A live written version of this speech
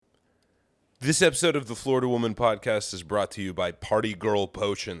This episode of the Florida Woman Podcast is brought to you by Party Girl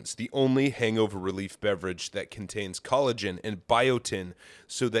Potions, the only hangover relief beverage that contains collagen and biotin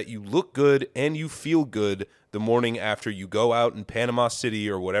so that you look good and you feel good the morning after you go out in Panama City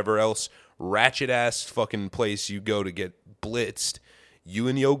or whatever else ratchet-ass fucking place you go to get blitzed. You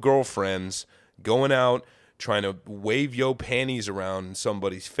and your girlfriends going out, trying to wave your panties around in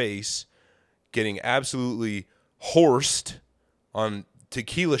somebody's face, getting absolutely horsed on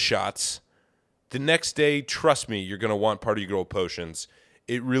tequila shots. The next day, trust me, you're going to want Party Girl Potions.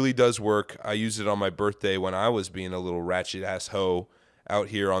 It really does work. I used it on my birthday when I was being a little ratchet-ass hoe out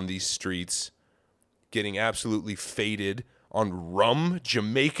here on these streets, getting absolutely faded on rum,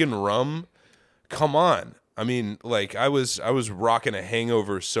 Jamaican rum. Come on. I mean, like, I was rocking a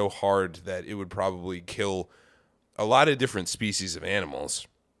hangover so hard that it would probably kill a lot of different species of animals.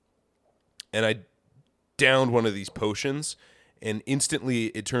 And I downed one of these potions, and instantly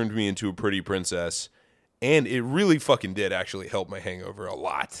it turned me into a pretty princess. And it really fucking did actually help my hangover a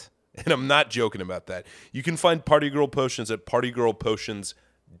lot. And I'm not joking about that. You can find Party Girl Potions at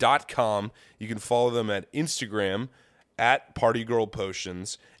partygirlpotions.com. You can follow them at Instagram at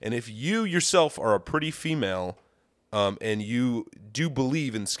partygirlpotions. And if you yourself are a pretty female and you do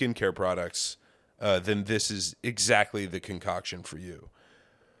believe in skincare products, then this is exactly the concoction for you.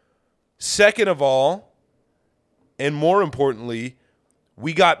 Second of all, and more importantly,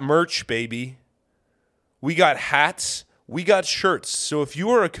 we got merch, baby. We got hats. We got shirts. So if you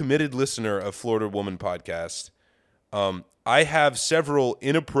are a committed listener of Florida Woman Podcast, I have several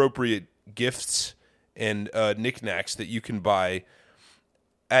inappropriate gifts and knickknacks that you can buy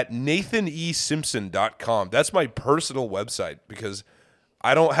at nathaneSimpson.com. That's my personal website because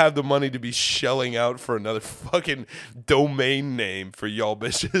I don't have the money to be shelling out for another fucking domain name for y'all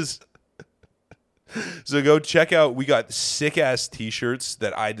bitches. So go check out. We got sick-ass T-shirts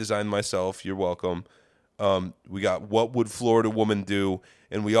that I designed myself. You're welcome. We got What Would Florida Woman Do?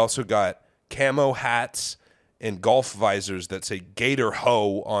 And we also got camo hats and golf visors that say Gator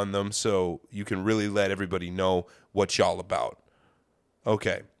Ho on them so you can really let everybody know what y'all about.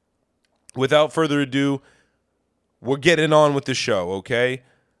 Okay. Without further ado, we're getting on with the show, okay?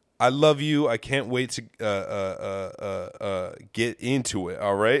 I love you. I can't wait to get into it,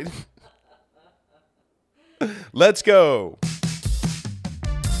 all right? Let's go.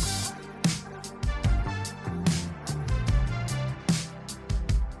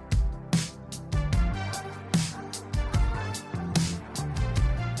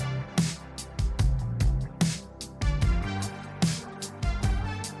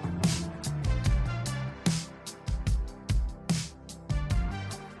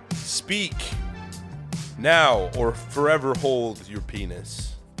 Speak now or forever hold your penis.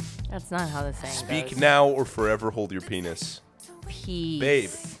 That's not how the saying Speak goes. now or forever hold your penis. Peace. Babe,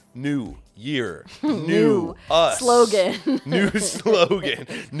 new year, new us. Slogan. New slogan.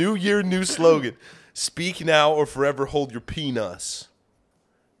 New year, new slogan. Speak now or forever hold your penis.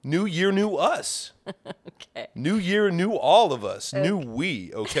 New year, new us. Okay. New year, new all of us. New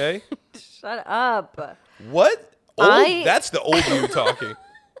we, okay? Shut up. What? Old? That's the old you talking.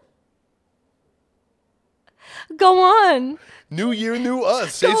 Go on. New year, new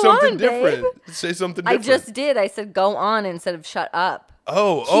us. Say Go something on, different. babe. Say something I different. just did. I said go on instead of shut up.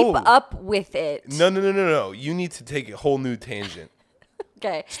 Oh, Keep up with it. No. You need to take a whole new tangent.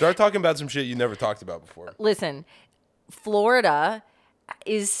 Okay. Start talking about some shit you never talked about before. Listen, Florida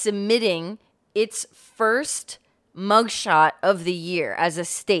is submitting its first mugshot of the year as a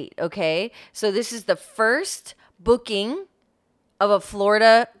state, okay? So this is the first booking of a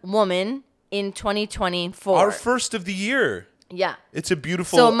Florida woman in 2024. Our first of the year. Yeah. It's a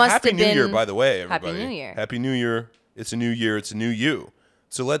beautiful So it must Happy have New Year, been- by the way, everybody. Happy New Year. Happy New Year. It's a new year. It's a new you.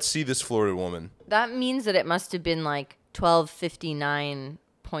 So let's see this Florida woman. That means that it must have been like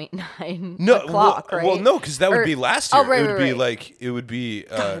 12:59.9 No, o'clock, right? well, no, because that would Or- be last year. Oh, right, it would right, be right. like, it would be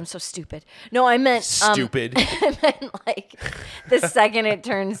God, I'm so stupid. No, I meant stupid. I meant like the second it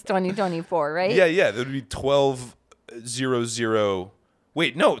turns 2024, right? Yeah, that would be 12:00.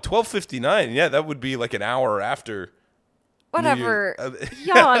 Wait, no, 12:59. Yeah, that would be like an hour after. Whatever. New Year.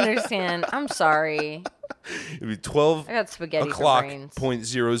 Y'all understand. I'm sorry. It'd be 12 I got spaghetti for o'clock brains.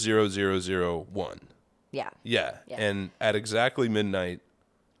 .00001. Yeah. Yeah, and at exactly midnight,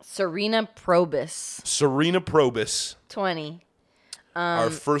 Serena Probus, Serena Probus, 20. our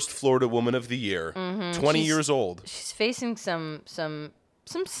first Florida woman of the year, 20 years old. She's facing some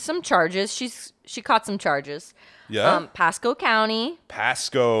charges. She caught some charges. Yeah, Pasco County.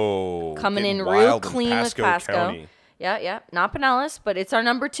 Pasco Coming getting in real wild in clean with Pasco. County. Yeah. Not Pinellas, but it's our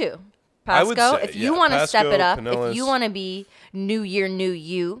number 2. I would Pasco. say, If you yeah, want to step Pasco, it up, Pinellas. if you want to be New Year, New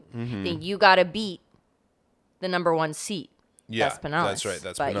You, then you got to beat the number 1 seat. Yeah, That's Pinellas. that's right.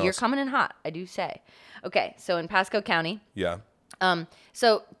 That's but Pinellas. you're coming in hot, I do say. Okay, so in Pasco County, Yeah.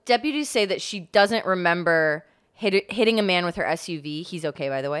 so deputies say that she doesn't remember hitting a man with her SUV. He's okay,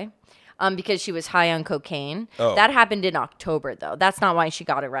 by the way, because she was high on cocaine. Oh. That happened in October, though. That's not why she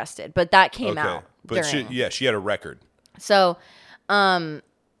got arrested, but that came Okay. out But during. she had a record. So, Yeah.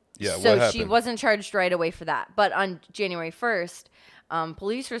 so what happened? she wasn't charged right away for that. But on January 1st,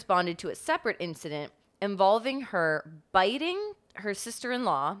 police responded to a separate incident involving her biting her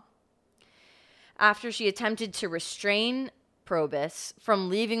sister-in-law after she attempted to restrain Probus from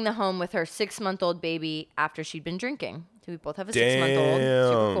leaving the home with her 6-month-old baby after she'd been drinking. So we both have a 6-month-old.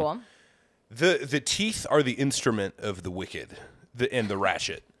 Super cool. The teeth are the instrument of the wicked, and the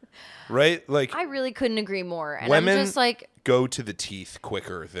ratchet, right? Like I really couldn't agree more. And women I'm just like, go to the teeth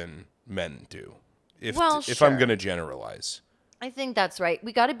quicker than men do. If I'm sure. going to generalize. I think that's right.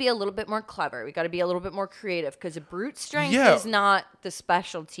 We got to be a little bit more clever. We got to be a little bit more creative because brute strength Yeah. is not the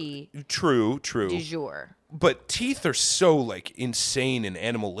specialty True. du jour. But teeth are so like insane and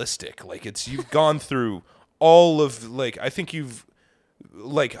animalistic. Like you've gone through all of like I think you've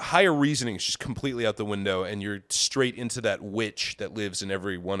like higher reasoning is just completely out the window, and you're straight into that witch that lives in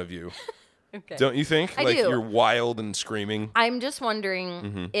every one of you. Okay. Don't you think? I like do. You're wild and screaming. I'm just wondering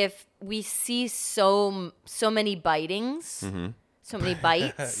Mm-hmm. if we see so many bitings, so many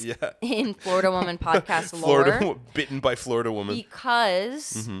bites Mm-hmm. Yeah. in Florida Woman podcast lore Florida bitten by Florida woman.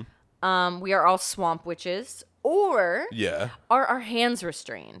 because Mm-hmm. we are all swamp witches, or Yeah. are our hands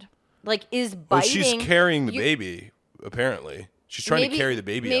restrained? Like, is biting? Well, she's carrying the you- baby. Apparently, she's trying to carry the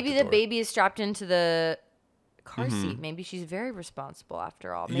baby. Maybe out the door. baby is strapped into the car seat. Maybe she's very responsible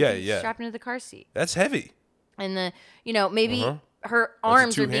after all. Maybe Yeah, she's yeah. strapped into the car seat. That's heavy. And maybe Uh-huh. her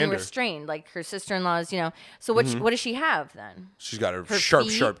arms are being two-hander. restrained, like her sister-in-law's. So what? What does she have then? She's got her, Her sharp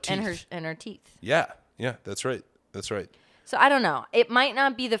feet teeth. and her teeth. Yeah, that's right. That's right. So I don't know. It might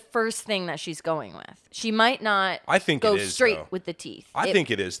not be the first thing that she's going with. She might not. I think go it is, straight though. with the teeth. I think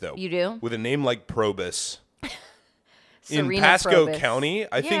it is though. You do? With a name like Probus in Serena Pasco Probus. County,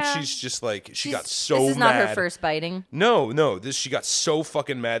 I think Yeah. she's just like she She's- got so mad. This is not her first biting. No, she got so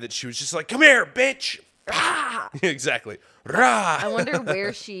fucking mad that she was just like, "Come here, bitch!" Rah! Exactly. Rah! I wonder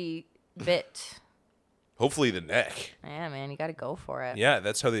where she bit. Hopefully the neck. Yeah, man, you got to go for it. Yeah,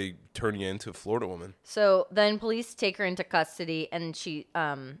 that's how they turn you into a Florida woman. So then police take her into custody, and she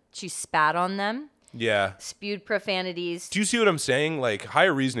spat on them, Yeah. spewed profanities, Do you see what I'm saying? Like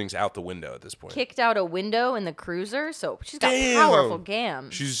higher reasoning's out the window at this point. kicked out a window in the cruiser. So she's got Damn. powerful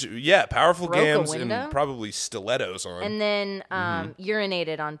gams. She's powerful Broke a gams window? and probably stilettos on. And then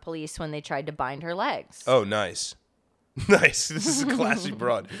urinated on police when they tried to bind her legs. Oh, nice. Nice. This is a classy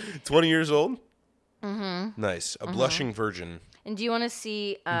broad. 20 years old? Mm-hmm. Nice. A blushing virgin. And do you want to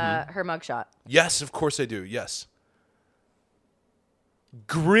see Mm-hmm. her mugshot? Yes, of course I do. Yes.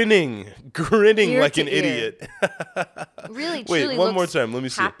 Grinning Ear like to an ear. idiot. Really, Wait, truly one more looks time. Let me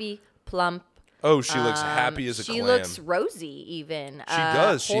see. happy, plump. Oh, she looks happy as a She clam. looks rosy, even. She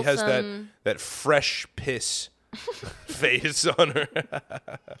does. She has wholesome. that fresh piss face on her.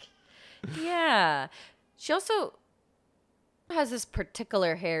 Yeah. She also has this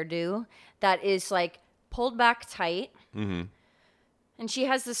particular hairdo that is like pulled back tight. Mm-hmm. And she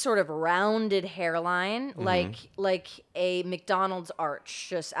has this sort of rounded hairline, like a McDonald's arch,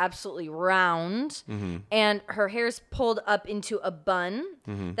 just absolutely round. Mm-hmm. And her hair's pulled up into a bun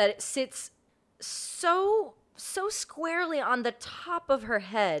that it sits so squarely on the top of her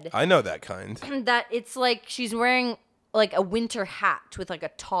head I know that kind. that it's like she's wearing like a winter hat with like a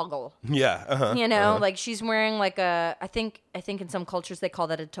toggle. Yeah. Uh-huh. You know, like she's wearing like a. I think in some cultures they call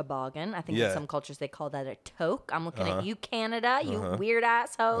that a toboggan. I think in Yeah. some cultures they call that a toque. I'm looking at you, Canada, you weird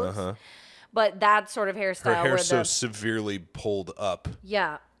assholes. But that sort of Her hairstyle, where hair's so the severely pulled up.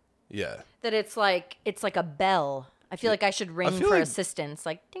 yeah, Yeah. that it's like a bell. I feel like I should ring feel for like- assistance,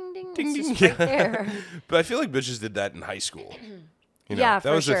 like ding ding, Ding, it's ding. just right there. But I feel like bitches did that in high school. You know, Yeah, that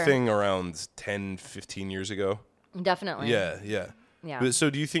for was sure. a thing around 10, 15 years ago. Definitely. Yeah. Yeah. But so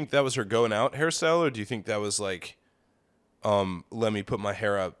do you think that was her going out hairstyle, or do you think that was like, let me put my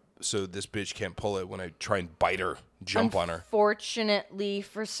hair up so this bitch can't pull it when I try and bite her, jump on her? Fortunately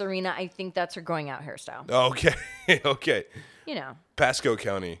for Serena, I think that's her going out hairstyle. Okay. Okay. You know, Pasco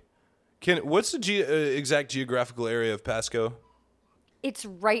County. What's the exact geographical area of Pasco? it's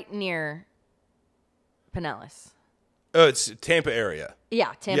right near Pinellas. Oh, it's Tampa area.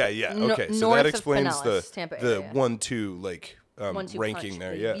 Yeah, Tampa. Yeah. no- Okay. So north that of explains Pinellas, Tampa the area. 1-2 like 1-2 ranking punch,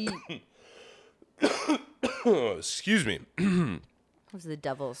 there. baby. Yeah. Oh, excuse me. It was the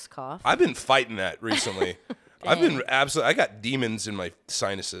devil's cough. I've been fighting that recently. I got demons in my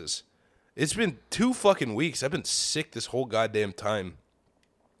sinuses. It's been 2 fucking weeks. I've been sick this whole goddamn time.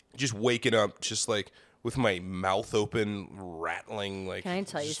 Just waking up, just like with my mouth open, rattling. Like, Can I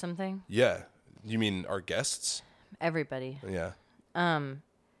tell you something? Yeah. You mean our guests? Everybody. Yeah.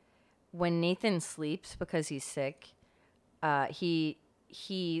 When Nathan sleeps because he's sick, he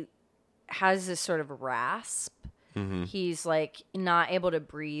has this sort of rasp. Mm-hmm. He's like not able to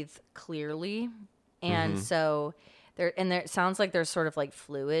breathe clearly, and so there it sounds like there's sort of like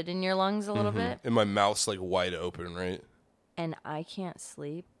fluid in your lungs a little bit. And my mouth's like wide open, right? And I can't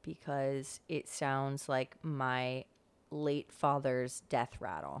sleep because it sounds like my late father's death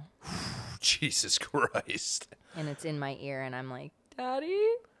rattle. Jesus Christ. And it's in my ear, and I'm like, Daddy?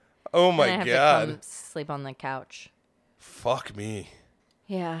 Oh my and I have God. to come sleep on the couch. Fuck me.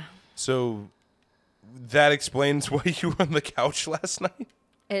 Yeah. So that explains why you were on the couch last night?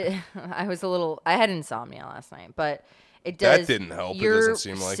 I had insomnia last night, but it does. That didn't help. It Your doesn't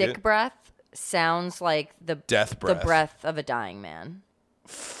seem like sick it. breath sounds like the Death breath. The breath of a dying man.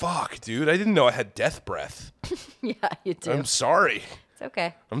 Fuck, dude. I didn't know I had death breath. Yeah, you do. I'm sorry. It's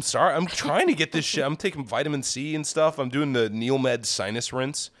okay. I'm sorry. I'm trying to get this shit. I'm taking vitamin C and stuff. I'm doing the NeilMed sinus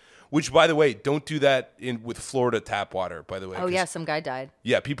rinse, which, by the way, don't do that with Florida tap water, by the way. Oh, yeah, some guy died.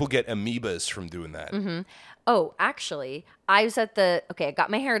 Yeah, people get amoebas from doing that. Mm-hmm. Oh, actually, I was I got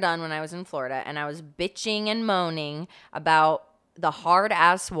my hair done when I was in Florida, and I was bitching and moaning about the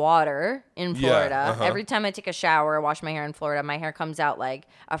hard-ass water in Florida. Yeah, uh-huh. Every time I take a shower or wash my hair in Florida, my hair comes out like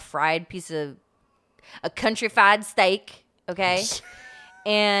a fried piece of a country fried steak, okay?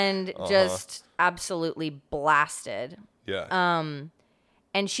 And just absolutely blasted. Yeah.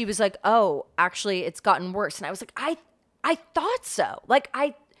 And she was like, "Oh, actually, it's gotten worse." And I was like, I thought so. Like,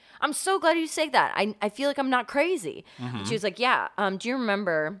 I'm so glad you say that. I feel like I'm not crazy. And she was like, "Yeah. Do you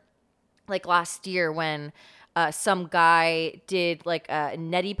remember, like last year when some guy did like a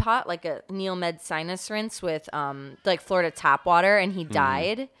neti pot, like a NeilMed sinus rinse with like Florida tap water, and he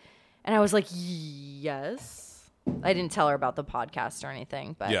died?" And I was like, "Yes." I didn't tell her about the podcast or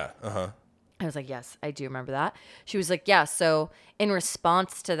anything, but yeah. Uh-huh. I was like, yes, I do remember that. She was like, yeah. So in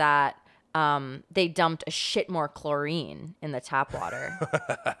response to that, they dumped a shit more chlorine in the tap water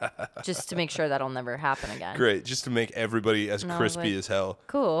just to make sure that'll never happen again. Great. Just to make everybody as crispy as hell.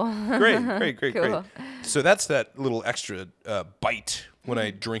 Cool. Great. Cool. Great. So that's that little extra bite when I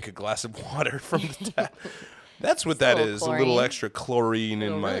drink a glass of water from the tap. That's what that is. chlorine. A little extra chlorine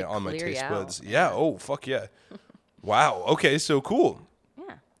in really on my clear you taste out. buds. Yeah. Oh, fuck yeah. Wow. Okay. So cool.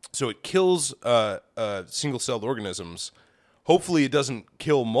 Yeah. So it kills single-celled organisms. Hopefully, it doesn't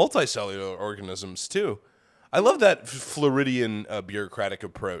kill multicellular organisms too. I love that Floridian bureaucratic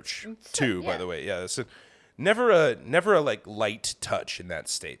approach too. By the way, yeah. It's never a like light touch in that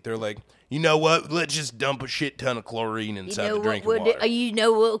state. They're like, you know what? Let's just dump a shit ton of chlorine inside the drinking water. You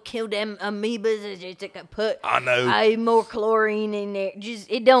know what'll kill them amoebas is just to put I know. more chlorine in there. Just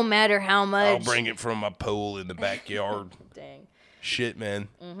it don't matter how much. I'll bring it from my pool in the backyard. Dang. Shit, man.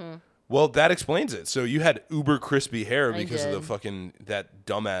 Mm-hmm. Well, that explains it. So you had uber crispy hair because of the did. fucking that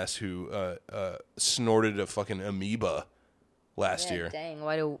dumbass who snorted a fucking amoeba last year. Dang,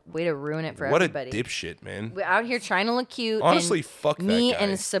 way to ruin it for What everybody. a dipshit, man. We're out here trying to look cute. Honestly, and fuck that me guy.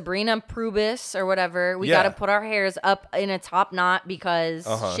 and Sabrina Prubis or whatever. We Yeah. got to put our hairs up in a top knot because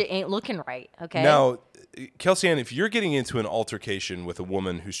shit ain't looking right. Okay. Now, Kelsey Ann, if you're getting into an altercation with a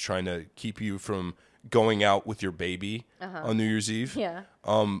woman who's trying to keep you from going out with your baby on New Year's Eve, Yeah.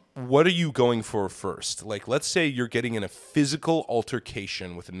 what are you going for first? Like, let's say you're getting in a physical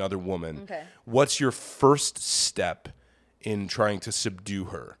altercation with another woman. Okay. What's your first step in trying to subdue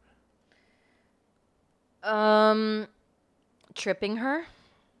her? Tripping her.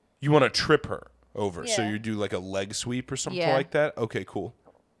 You want to trip her over, so Yeah. you do like a leg sweep or something Yeah. like that? Okay, cool.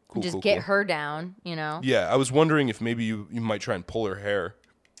 Just Cool, get cool. her down. You know. Yeah, I was wondering if maybe you might try and pull her hair.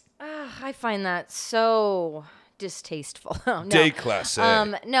 I find that so distasteful. No.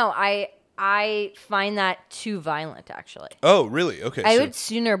 Déclassé. No, I find that too violent. Actually, Oh, really? Okay. I so, would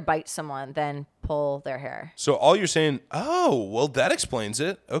sooner bite someone than pull their hair. so all you're saying, oh, well, that explains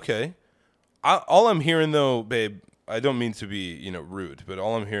it. Okay. All I'm hearing, though, babe, I don't mean to be, rude, but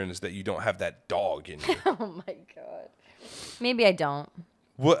all I'm hearing is that you don't have that dog in you. Oh my god. Maybe I don't.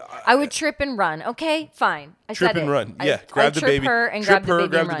 What? I would trip and run. Okay, fine. I Trip said and it. run. I- Yeah, I grab the trip baby. her and trip grab her, the baby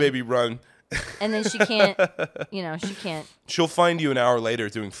grab and the run. baby, run. And then she can't. She can't. She'll find you an hour later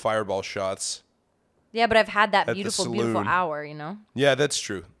doing fireball shots. Yeah, but I've had that the beautiful saloon. hour. Yeah, that's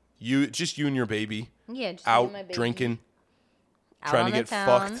true. You and your baby Yeah, just out me and my baby. drinking. trying to get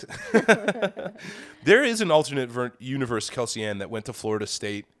fucked. There is an alternate universe Kelsey Ann that went to Florida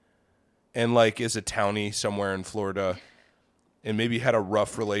State and like is a townie somewhere in Florida and maybe had a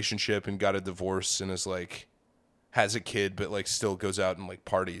rough relationship and got a divorce and is like has a kid but like still goes out and like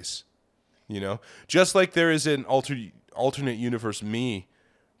parties. You know? Just like there is an alternate universe me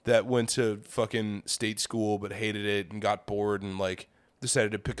that went to fucking state school but hated it and got bored and like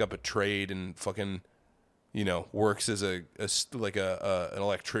decided to pick up a trade and fucking, you know, works as an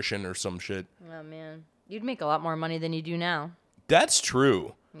electrician or some shit. Oh man, you'd make a lot more money than you do now. That's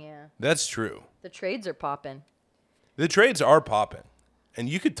true. Yeah, that's true. The trades are popping. The trades are popping, and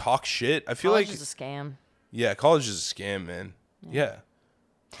you could talk shit. I feel college like is a scam. Yeah, college is a scam, man. Yeah.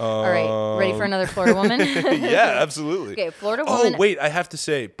 All right, ready for another Florida woman? Yeah, absolutely. Okay, Florida woman. Oh, wait, I have to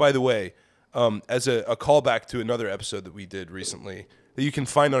say, by the way, as a callback to another episode that we did recently that you can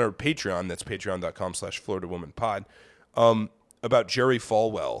find on our Patreon, that's patreon.com/FloridaWomanPod, about Jerry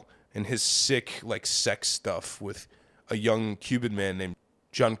Falwell and his sick, like, sex stuff with a young Cuban man named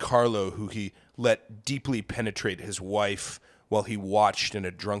Giancarlo, who he let deeply penetrate his wife while he watched in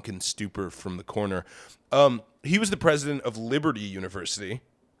a drunken stupor from the corner. He was the president of Liberty University,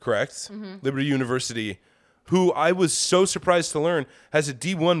 correct? Mm-hmm. Liberty University, who I was so surprised to learn has a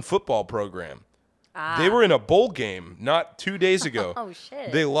D1 football program. They were in a bowl game not 2 days ago. Oh,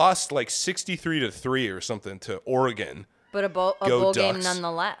 shit. They lost like 63-3 or something to Oregon. But a bowl game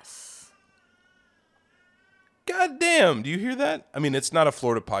nonetheless. God damn, do you hear that? I mean, it's not a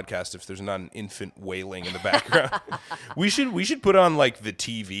Florida podcast if there's not an infant wailing in the background. we should put on like the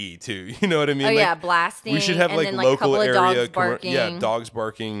TV too. You know what I mean? Oh like, yeah, blasting. We should have and like then, local a couple area of dogs barking. yeah, dogs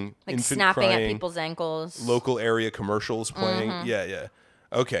barking, like infant snapping crying, at people's ankles. Local area commercials playing. Mm-hmm. Yeah.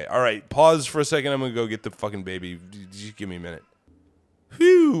 Okay, all right. Pause for a second. I'm going to go get the fucking baby. Just give me a minute.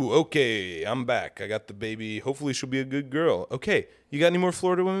 Phew, okay, I'm back. I got the baby. Hopefully she'll be a good girl. Okay, you got any more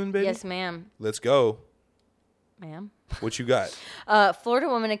Florida women, baby? Yes, ma'am. Let's go. Ma'am? What you got? Florida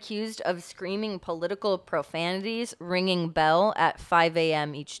woman accused of screaming political profanities, ringing bell at 5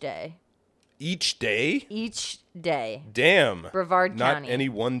 a.m. each day. Each day? Each day. Damn. Brevard Not County. any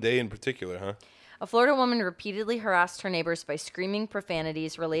one day in particular, huh? A Florida woman repeatedly harassed her neighbors by screaming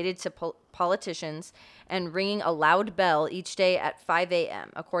profanities related to politicians and ringing a loud bell each day at 5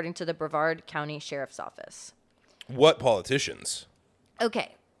 a.m., according to the Brevard County Sheriff's Office. What politicians?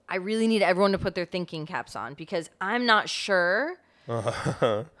 Okay, I really need everyone to put their thinking caps on because I'm not sure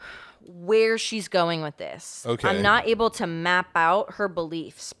where she's going with this. Okay. I'm not able to map out her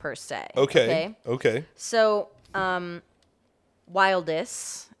beliefs per se. Okay. So,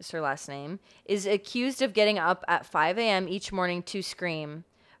 Wildis is her last name, is accused of getting up at 5 a.m. each morning to scream,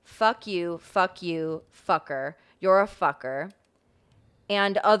 fuck you, fucker, you're a fucker,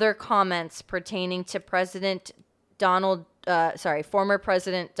 and other comments pertaining to former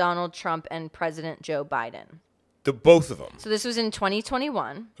President Donald Trump and President Joe Biden. The both of them. So this was in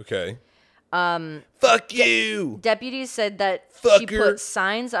 2021. Okay. Fuck you. Deputies said that she put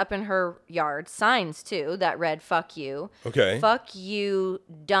signs up in her yard, signs too, that read "fuck you." Okay. Fuck you,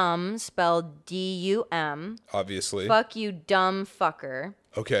 dumb, spelled D-U-M. Obviously. Fuck you, dumb fucker.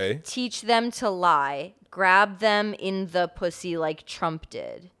 Okay. Teach them to lie. Grab them in the pussy like Trump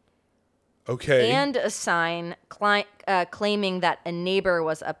did. Okay. And a sign claiming that a neighbor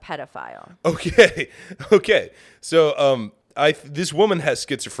was a pedophile. Okay. So this woman has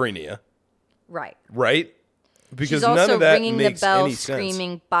schizophrenia. Right? Because she's none also of that ringing makes the bell, any sense.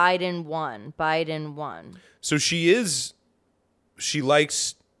 screaming, Biden won. So she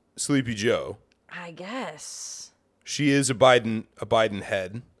likes Sleepy Joe. I guess. She is a Biden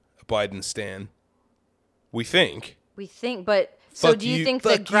head, a Biden stan. We think, but so do you think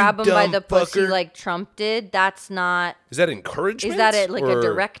that grab him by the pussy like Trump did? That's not. Is that encouragement? Is that a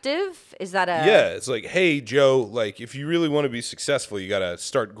directive? Is that a? Yeah, it's like, hey Joe, like if you really want to be successful, you gotta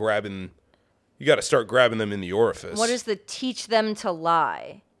start grabbing them in the orifice. What is the teach them to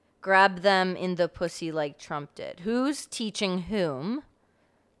lie? Grab them in the pussy like Trump did. Who's teaching whom?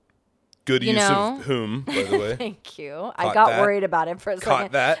 Good use of whom, by the way. Thank you. I got worried about it for a second.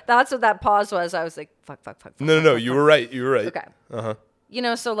 Caught that. That's what that pause was. I was like, fuck. No. You were right. Okay.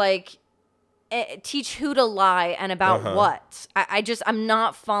 Uh-huh. So like, teach who to lie and about what. I'm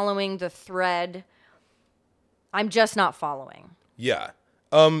not following the thread. I'm just not following. Yeah.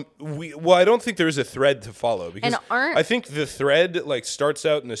 I don't think there's a thread to follow because I think the thread like starts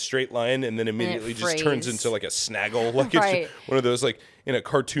out in a straight line and then immediately just turns into like a snaggle, like it's just one of those like in a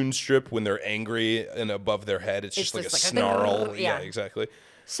cartoon strip when they're angry and above their head it's just like a snarl. Yeah, exactly.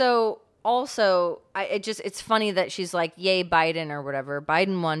 So also, it's funny that she's like, yay, Biden or whatever.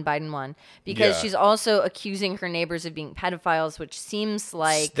 Biden won. Because Yeah. she's also accusing her neighbors of being pedophiles, which seems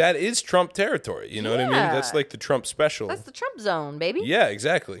like That is Trump territory. You know what I mean? Yeah. That's like the Trump special. that's the Trump zone, baby. Yeah,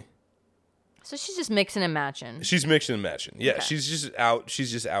 exactly. So she's just mixing and matching. She's mixing and matching. Yeah, Okay. she's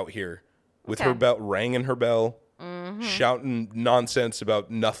just out here with Okay. her bell, ringing her bell, shouting nonsense about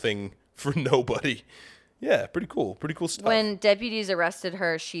nothing for nobody. Yeah, pretty cool. Pretty cool stuff. When deputies arrested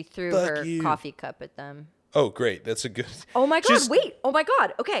her, she threw Fuck her you. coffee cup at them. Oh, great. That's a good. Oh my God, Just- wait. Oh my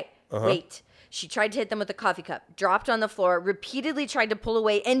God. Okay. Wait. She tried to hit them with a coffee cup, dropped on the floor, repeatedly tried to pull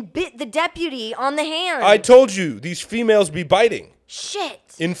away, and bit the deputy on the hand. I told you these females be biting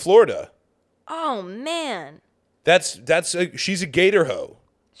Shit. in Florida. Oh man. She's a gator hoe.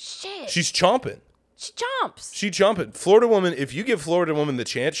 Shit. She's chomping. She jumps. She chomping. Florida woman. If you give Florida woman the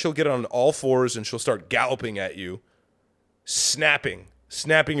chance, she'll get on all fours and she'll start galloping at you, snapping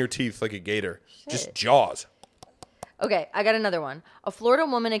her teeth like a gator. Just Shit. jaws. Okay, I got another one. A Florida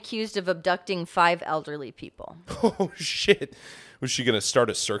woman accused of abducting 5 elderly people. Oh shit! Was she gonna start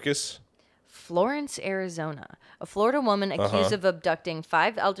a circus? Florence, Arizona. A Florida woman accused of abducting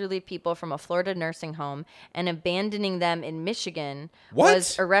 5 elderly people from a Florida nursing home and abandoning them in Michigan What?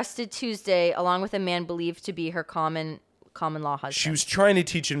 was arrested Tuesday along with a man believed to be her common law husband. She was trying to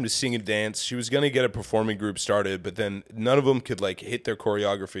teach him to sing and dance. She was gonna get a performing group started, but then none of them could like hit their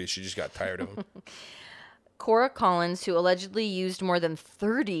choreography. She just got tired of them. Cora Collins, who allegedly used more than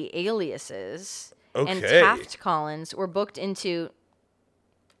 30 aliases, and Okay. Taft Collins were booked into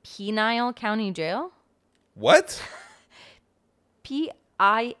Pinal County Jail. What?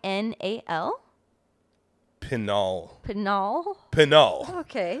 Pinal? Pinal. Pinal?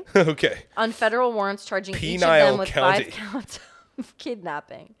 Okay. Okay. On federal warrants charging each of Penile them with County. 5 counts of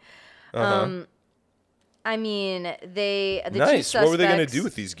kidnapping. Uh-huh. I mean, the two Nice. suspects. What were they gonna do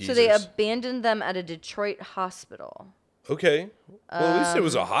with these So they geezers? abandoned them at a Detroit hospital. Okay. Well, at least it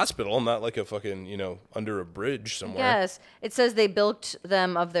was a hospital, not like a fucking, under a bridge somewhere. Yes, it says they bilked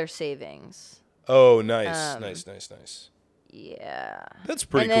them of their savings. Oh, nice. Nice. Yeah. That's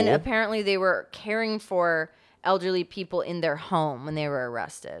pretty And then cool. apparently they were caring for elderly people in their home when they were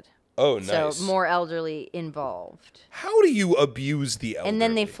arrested. Oh, nice. So more elderly involved. How do you abuse the elderly? And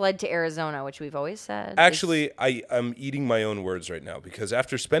then they fled to Arizona, which we've always said. Actually, I'm eating my own words right now because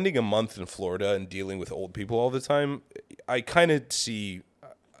after spending a month in Florida and dealing with old people all the time, I kind of see,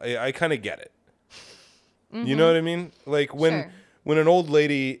 I kind of get it. You know what I mean? Like when an old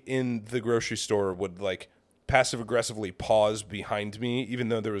lady in the grocery store would like passive aggressively pause behind me, even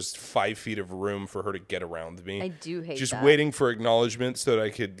though there was 5 feet of room for her to get around me. I do hate just that. waiting for acknowledgement so that I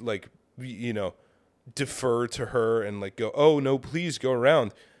could like, defer to her and like go, oh no, please go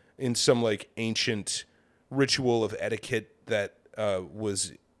around in some like ancient ritual of etiquette that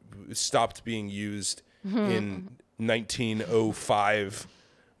was stopped being used in 1905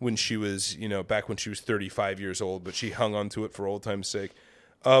 when she was, back when she was 35 years old, but she hung on to it for old time's sake.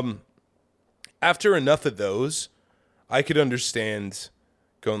 After enough of those, I could understand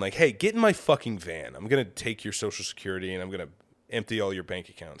going like, hey, get in my fucking van. I'm going to take your Social Security and I'm going to empty all your bank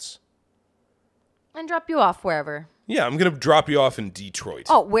accounts. And drop you off wherever. Yeah, I'm going to drop you off in Detroit.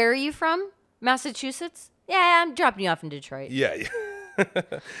 Oh, where are you from? Massachusetts? Yeah, I'm dropping you off in Detroit. Yeah.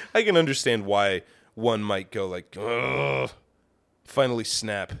 I can understand why one might go like, ugh, finally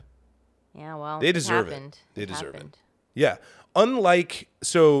snap. Yeah, well, They deserve it. happened. They deserve it. happened. Yeah.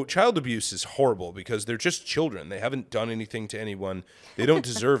 Child abuse is horrible because they're just children. They haven't done anything to anyone. They don't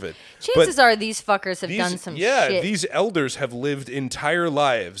deserve it. Chances are these fuckers have These- done some yeah, shit. these elders have lived entire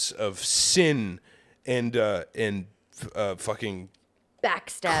lives of sin and fucking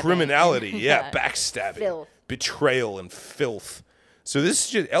Backstabbing. criminality. Yeah, backstabbing, Filth. betrayal, and filth. So this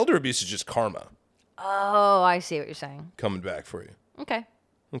is just elder abuse is just karma Oh, I see what you're saying. coming back for you. Okay.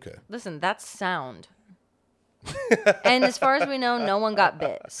 Okay. Listen, that's sound. And as far as we know, no one got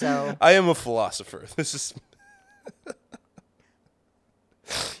bit. So I am a philosopher. This is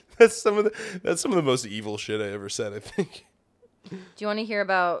that's some of the most evil shit I ever said, I think. do you want to hear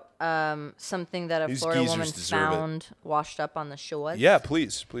about something that a These Florida geezers woman deserve it. found washed up on the shore? Yeah,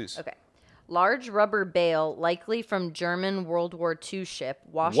 please. Okay. Large rubber bale, likely from German World War II ship,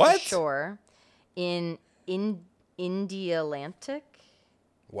 washed What? ashore in India-Atlantic.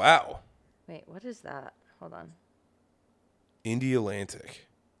 Wow. Wait, what is that? Hold on. India Atlantic.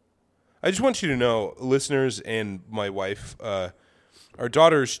 I just want you to know, listeners and my wife, our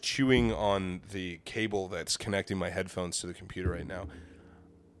daughter's chewing on the cable that's connecting my headphones to the computer right now.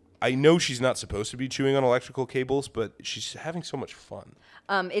 I know she's not supposed to be chewing on electrical cables, but she's having so much fun.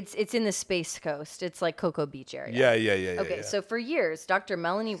 It's in the Space Coast. It's like Cocoa Beach area. Yeah. Okay, so for years, Dr.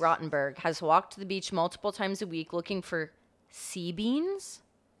 Melanie Rottenberg has walked the beach multiple times a week looking for sea beans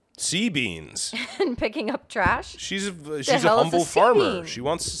Sea beans. and picking up trash. She's a hell is a humble sea farmer. bean? She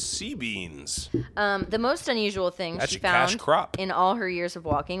wants sea beans. The most unusual thing That's she a cash found crop. in all her years of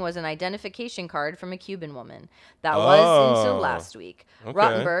walking was an identification card from a Cuban woman. That was until last week. Okay.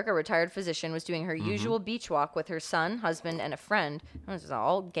 Rottenberg, a retired physician, was doing her Mm-hmm. usual beach walk with her son, husband, and a friend. Oh, this is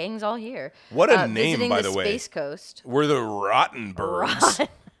all gang's all here. What a name, visiting by the the way. Space Coast. We're the Rottenbergs.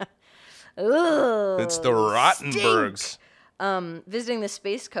 Ugh, It's the Rottenbergs. visiting the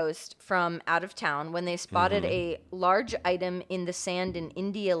Space Coast from out of town when they spotted a large item in the sand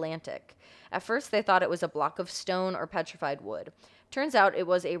in the Atlantic. At first, they thought it was a block of stone or petrified wood. Turns out it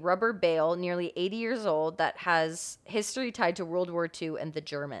was a rubber bale nearly 80 years old that has history tied to World War II and the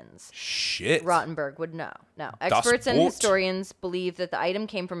Germans. Shit. Rottenberg would know. Now, experts and Boot. historians believe that the item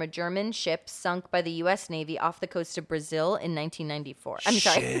came from a German ship sunk by the U.S. Navy off the coast of Brazil in 1994. I'm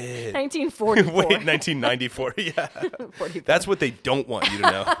sorry, Shit. 1944. Wait, 1994. Yeah. 44. That's what they don't want you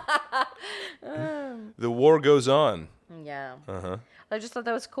to know. The war goes on. Yeah. Uh-huh. I just thought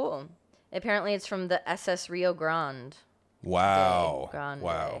that was cool. Apparently, it's from the SS Rio Grande. Wow. Grande.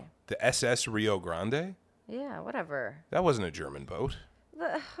 Wow. The SS Rio Grande? Yeah, whatever. That wasn't a German boat.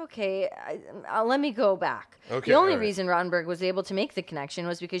 Okay, let me go back. Okay, The only all right. reason Rottenberg was able to make the connection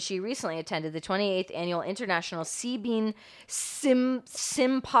was because she recently attended the 28th Annual International Sea Bean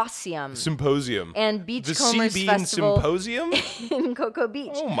Symposium Symposium. and The Beachcombers Sea Bean Festival Symposium? in Cocoa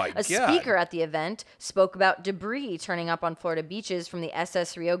Beach. Oh, my A God. speaker at the event spoke about debris turning up on Florida beaches from the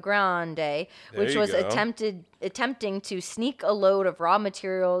SS Rio Grande, which you was go. attempting to sneak a load of raw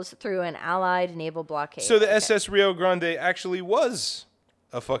materials through an Allied naval blockade. So the Okay. SS Rio Grande actually was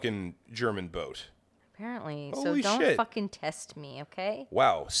a fucking German boat. Apparently. Holy So don't shit. fucking test me, okay?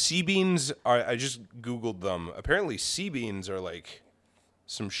 Wow. Sea beans are, I just Googled them. Apparently, sea beans are like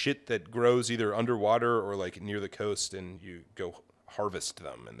some shit that grows either underwater or like near the coast, and you go harvest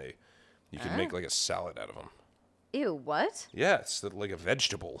them, and you can make like a salad out of them. Ew, what? Yeah, it's like a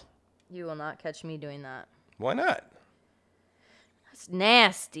vegetable. You will not catch me doing that. Why not? That's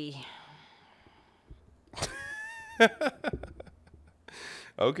nasty.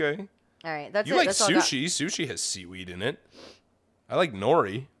 Okay. All right, that's You it. like That's all I got. sushi. Sushi has seaweed in it. I like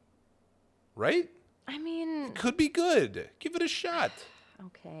nori. Right? I mean, Could be good. Give it a shot.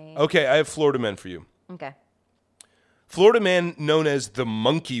 okay. Okay, I have Florida men for you. Okay. Florida man known as the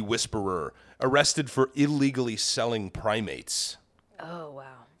Monkey Whisperer, arrested for illegally selling primates. Oh, wow.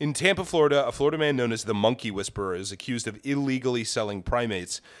 In Tampa, Florida, a Florida man known as the Monkey Whisperer is accused of illegally selling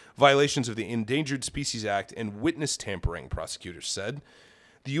primates, violations of the Endangered Species Act, and witness tampering, prosecutors said.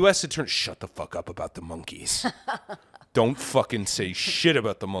 The U.S. attorney... Shut the fuck up about the monkeys. Don't fucking say shit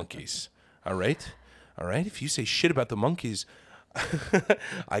about the monkeys. All right? All right? If you say shit about the monkeys,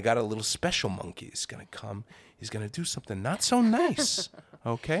 I got a little special monkey. He's going to come. He's going to do something not so nice.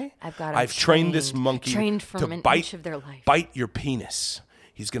 Okay? I've trained this monkey trained from to an bite, inch of their life. bite your penis.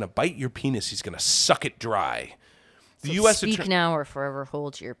 He's going to bite your penis. He's going to suck it dry. The So U.S. speak attorney... now or forever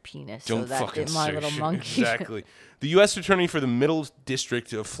hold your penis. Don't so that fucking my say little shit. monkey. Exactly. The U.S. Attorney for the Middle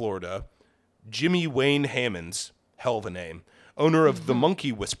District of Florida, Jimmy Wayne Hammonds, hell of a name, owner of the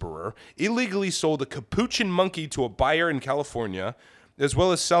Monkey Whisperer, illegally sold a capuchin monkey to a buyer in California, as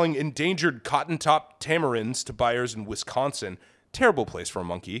well as selling endangered cotton-top tamarins to buyers in Wisconsin. Terrible place for a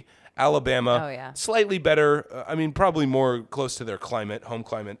monkey. Alabama, Oh, yeah. slightly better, probably more close to their climate, home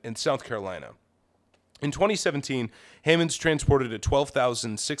climate, and South Carolina. In 2017, Hammonds transported a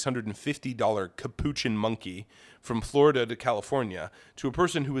 $12,650 capuchin monkey from Florida to California to a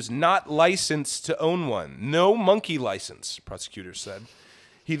person who was not licensed to own one. No monkey license, prosecutors said.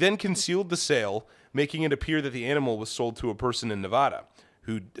 He then concealed the sale, making it appear that the animal was sold to a person in Nevada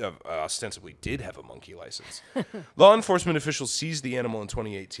who ostensibly did have a monkey license. Law enforcement officials seized the animal in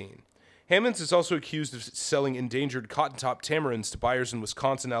 2018. Hammonds is also accused of selling endangered cotton-top tamarins to buyers in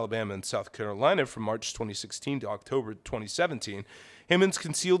Wisconsin, Alabama, and South Carolina from March 2016 to October 2017. Hammonds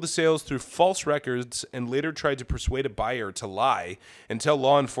concealed the sales through false records and later tried to persuade a buyer to lie and tell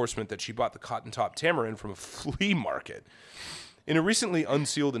law enforcement that she bought the cotton-top tamarin from a flea market. In a recently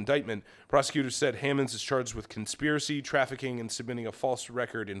unsealed indictment, prosecutors said Hammonds is charged with conspiracy, trafficking, and submitting a false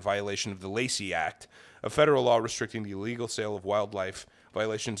record in violation of the Lacey Act, a federal law restricting the illegal sale of wildlife,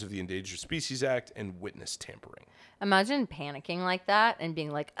 violations of the Endangered Species Act, and witness tampering. Imagine panicking like that and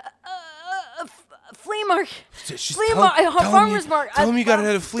being like, flea market. Just Farmer's market. Tell him you got it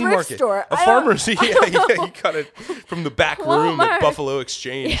at a flea thrift market. store. A farmer's. Yeah, you got it from the back room at Walmart. Buffalo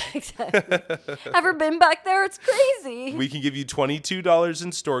Exchange. Yeah, exactly. Ever been back there? It's crazy. We can give you $22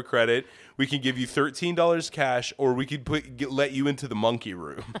 in store credit. We can give you $13 cash, or we could let you into the monkey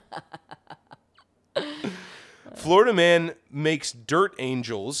room. Florida man makes dirt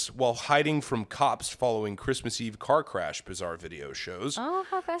angels while hiding from cops following Christmas Eve car crash, bizarre video shows. Oh,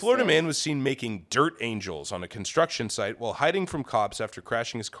 how fascinating. Florida man was seen making dirt angels on a construction site while hiding from cops after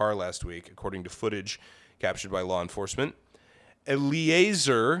crashing his car last week, according to footage captured by law enforcement.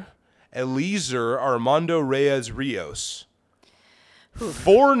 Eliezer Armando Reyes Rios.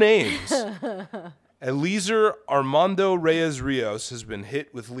 4 names. Eliezer Armando Reyes Rios has been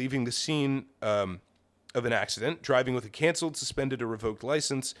hit with leaving the scene of an accident, driving with a canceled, suspended, or revoked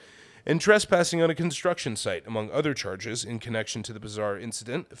license, and trespassing on a construction site, among other charges in connection to the bizarre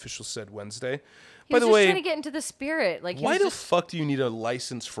incident, officials said Wednesday. He was just trying to get into the spirit. Like, why the fuck do you need a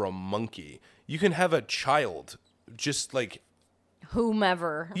license for a monkey? You can have a child, just like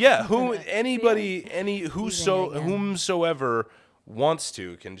whomever. Yeah, whomsoever wants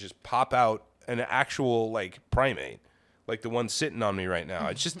to can just pop out an actual like primate, like the one sitting on me right now.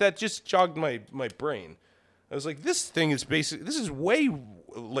 It's just that just jogged my brain. I was like, this thing is this is way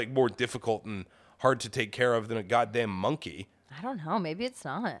like more difficult and hard to take care of than a goddamn monkey. I don't know. Maybe it's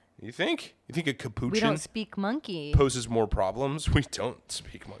not. You think? You think a capuchin We don't speak monkey. poses more problems? We don't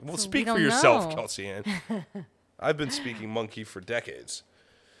speak monkey. Well, So speak we for don't yourself, know. Kelsey Ann. I've been speaking monkey for decades.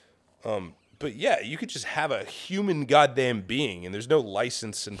 But yeah, you could just have a human goddamn being, and there's no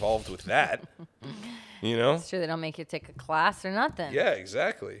license involved with that. You know? It's true they don't make you take a class or nothing. Yeah,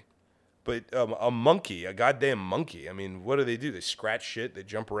 exactly. But a monkey, a goddamn monkey. I mean, what do? They scratch shit. They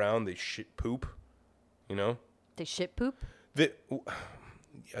jump around. They shit poop. You know? They shit poop?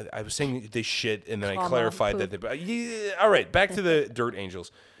 I was saying they shit, and then I Comma, clarified poop. that. Yeah, all right, back to the dirt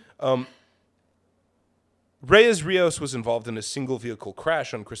angels. Reyes Rios was involved in a single vehicle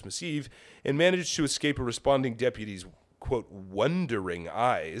crash on Christmas Eve and managed to escape a responding deputy's, quote, wondering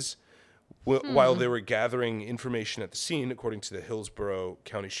eyes while they were gathering information at the scene, according to the Hillsborough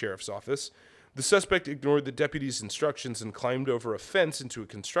County Sheriff's Office. The suspect ignored the deputy's instructions and climbed over a fence into a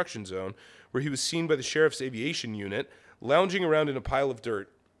construction zone where he was seen by the sheriff's aviation unit lounging around in a pile of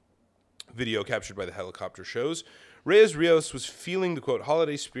dirt. Video captured by the helicopter shows. Reyes Rios was feeling the, quote,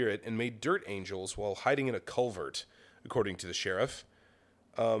 holiday spirit and made dirt angels while hiding in a culvert, according to the sheriff.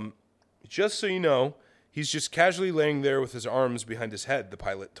 Just so you know, he's just casually laying there with his arms behind his head, the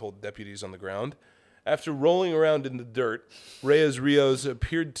pilot told deputies on the ground. After rolling around in the dirt, Reyes Rios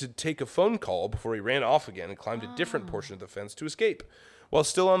appeared to take a phone call before he ran off again and climbed a different portion of the fence to escape. While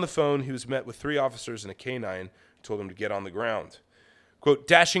still on the phone, he was met with 3 officers and a canine who told him to get on the ground. Quote,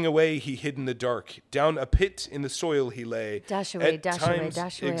 dashing away, he hid in the dark. Down a pit in the soil he lay. Dash away, At dash times, away,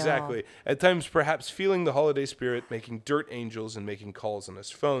 dash away. Exactly. At times, perhaps feeling the holiday spirit, making dirt angels and making calls on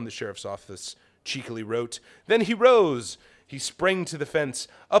his phone, the sheriff's office cheekily wrote. Then he rose. He sprang to the fence,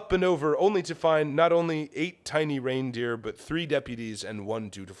 up and over, only to find not only 8 tiny reindeer, but 3 deputies and 1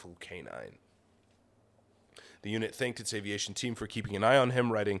 dutiful canine. The unit thanked its aviation team for keeping an eye on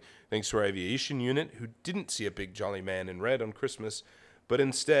him, writing, thanks to our aviation unit, who didn't see a big jolly man in red on Christmas, but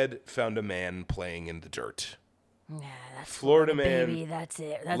instead found a man playing in the dirt. Nah, that's Florida man. baby. That's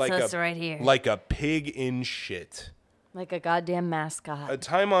it. That's like us a, right here. Like a pig in shit. Like a goddamn mascot. A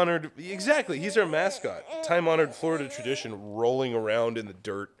time-honored... Exactly, he's our mascot. Time-honored Florida tradition, rolling around in the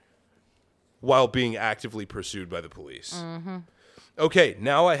dirt while being actively pursued by the police. Mm-hmm. Okay,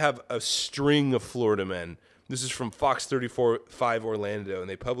 now I have a string of Florida men. This is from Fox 34.5 Orlando, and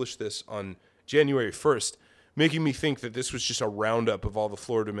they published this on January 1st, making me think that this was just a roundup of all the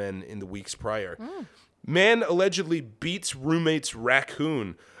Florida men in the weeks prior. Man allegedly beats roommate's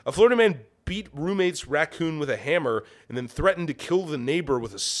raccoon. A Florida man beat roommate's raccoon with a hammer and then threatened to kill the neighbor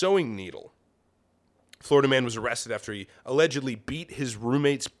with a sewing needle. Florida man was arrested after he allegedly beat his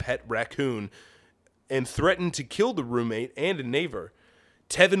roommate's pet raccoon and threatened to kill the roommate and a neighbor.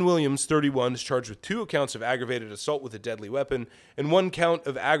 Tevin Williams, 31, is charged with 2 counts of aggravated assault with a deadly weapon and 1 count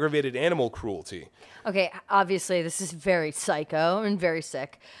of aggravated animal cruelty. Okay, obviously this is very psycho and very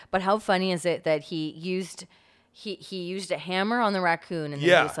sick. But how funny is it that he used a hammer on the raccoon and then he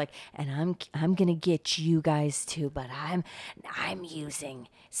was like, and I'm gonna get you guys too, but I'm using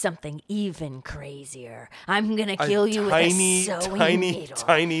something even crazier. I'm gonna kill you with a sewing needle.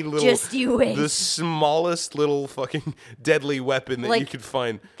 Tiny little, just you wait. The smallest little fucking deadly weapon that you could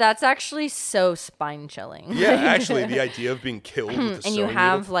find. That's actually so spine chilling. Yeah, actually, the idea of being killed with a and sewing you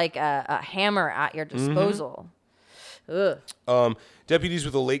have needle. like a hammer at your disposal. Deputies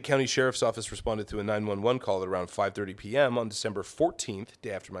with the Lake County Sheriff's Office responded to a 911 call at around 5:30 p.m. on December 14th,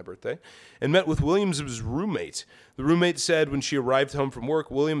 day after my birthday, and met with Williams' roommate. The roommate said when she arrived home from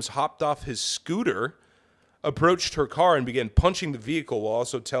work, Williams hopped off his scooter, approached her car, and began punching the vehicle while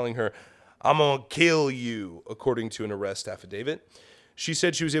also telling her, "I'm gonna kill you," according to an arrest affidavit. She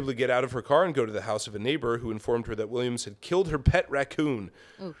said she was able to get out of her car and go to the house of a neighbor who informed her that Williams had killed her pet raccoon.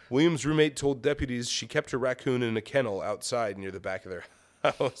 Oof. Williams' roommate told deputies she kept her raccoon in a kennel outside near the back of their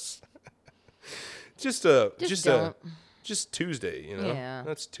house. Just Tuesday, you know? Yeah.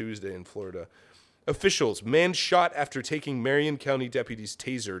 That's Tuesday in Florida. Officials, man shot after taking Marion County deputies'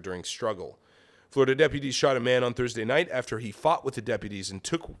 taser during struggle. Florida deputies shot a man on Thursday night after he fought with the deputies and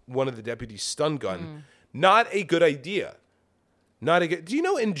took one of the deputies' stun gun. Not a good idea. Do you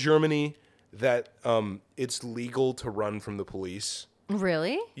know in Germany that it's legal to run from the police?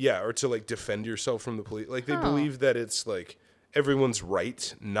 Really? Yeah, or to like defend yourself from the police. Like they believe that it's like everyone's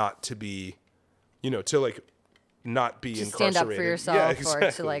right not to be, to like not be incarcerated. Stand up for yourself, yeah, exactly,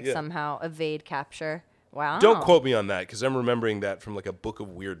 or to like somehow evade capture. Wow. Don't quote me on that because I'm remembering that from like a book of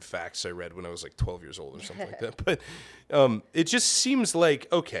weird facts I read when I was like 12 years old or something like that. But it just seems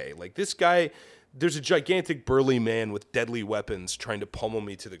like, okay, like this guy, there's a gigantic burly man with deadly weapons trying to pummel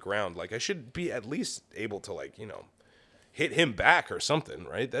me to the ground. Like I should be at least able to like, hit him back or something,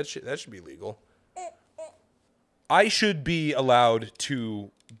 right? That should be legal. I should be allowed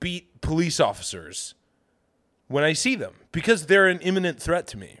to beat police officers when I see them because they're an imminent threat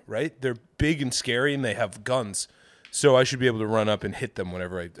to me, right? They're big and scary and they have guns. So I should be able to run up and hit them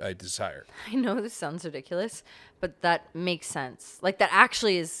whenever I desire. I know this sounds ridiculous, but that makes sense. Like that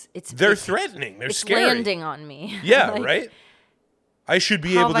actually is. They're threatening. They're scary. It's landing on me. Yeah, like, right? I should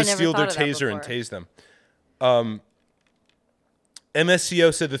be able to steal their taser and tase them.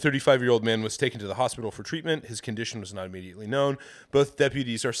 MSCO said the 35-year-old man was taken to the hospital for treatment. His condition was not immediately known. Both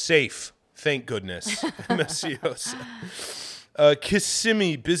deputies are safe. Thank goodness. MSCO said.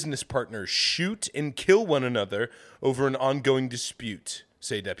 Kissimmee business partners shoot and kill one another over an ongoing dispute,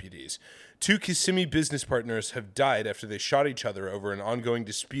 say deputies. 2 Kissimmee business partners have died after they shot each other over an ongoing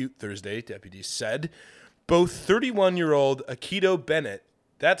dispute Thursday, deputies said. Both 31-year-old Akito Bennett,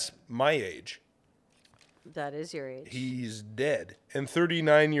 that's my age. That is your age. He's dead. And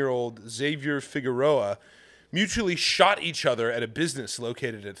 39-year-old Xavier Figueroa mutually shot each other at a business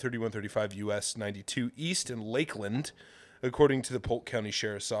located at 3135 US 92 East in Lakeland, according to the Polk County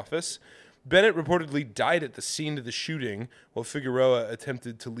Sheriff's Office. Bennett reportedly died at the scene of the shooting, while Figueroa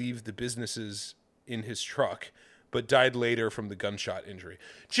attempted to leave the businesses in his truck, but died later from the gunshot injury.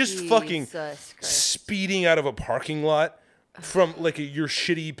 Just Jesus fucking Christ. speeding out of a parking lot from like your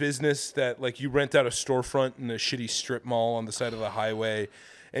shitty business that like you rent out a storefront in a shitty strip mall on the side of the highway,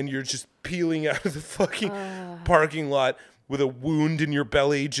 and you're just peeling out of the fucking parking lot with a wound in your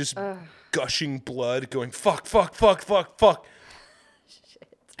belly, just gushing blood, going fuck, fuck, fuck, fuck, fuck.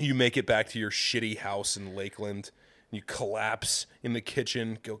 You make it back to your shitty house in Lakeland. And you collapse in the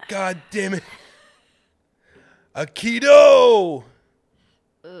kitchen. Go, God damn it. Akito!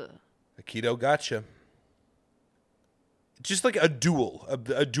 Akito gotcha. Just like a duel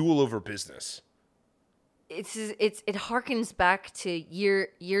over business. It harkens back to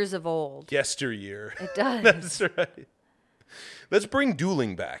years of old. Yesteryear. It does. That's right. Let's bring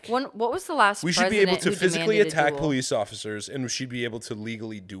dueling back. What was the last We should be able to who physically demanded a attack duel? police officers, and we should be able to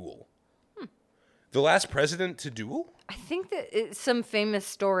legally duel. The last president to duel? I think that it's some famous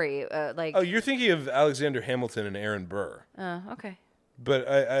story. Oh, you're thinking of Alexander Hamilton and Aaron Burr. Okay. But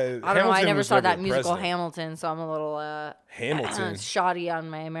I don't know. I never was saw that a musical president. Hamilton, so I'm a little Hamilton. shoddy on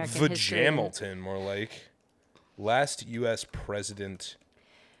my American history. Vajamelton, more like. Last U.S. president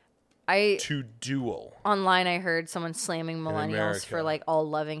I to duel. online I heard someone slamming millennials America. for like all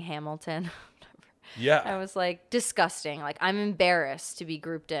loving Hamilton. Yeah. I was like, disgusting. Like, I'm embarrassed to be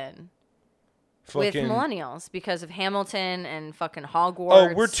grouped in with millennials because of Hamilton and fucking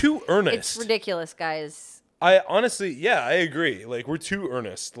Hogwarts. Oh, we're too earnest. It's ridiculous, guys. I honestly, yeah, I agree. Like, we're too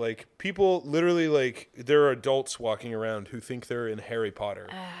earnest. Like, people literally, like, there are adults walking around who think they're in Harry Potter,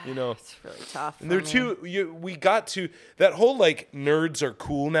 you know? It's really tough. And they're too, we got to, that whole, like, nerds are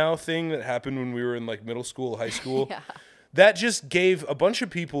cool now thing that happened when we were in, like, middle school, high school. Yeah. That just gave a bunch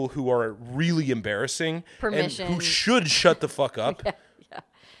of people who are really embarrassing Permission. and who should shut the fuck up. Yeah.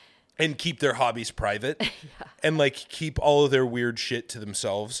 And keep their hobbies private and like keep all of their weird shit to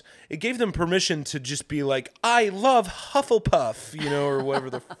themselves. It gave them permission to just be like, I love Hufflepuff, you know, or whatever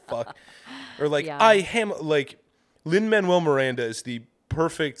the fuck. Or like, like Lin-Manuel Miranda is the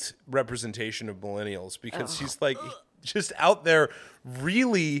perfect representation of millennials because he's like just out there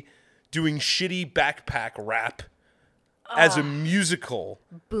really doing shitty backpack rap as a musical,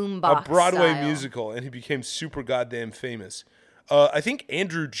 Boombox a Broadway style. musical, and he became super goddamn famous. I think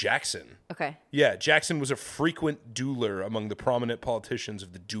Andrew Jackson. Okay. Yeah, Jackson was a frequent dueler among the prominent politicians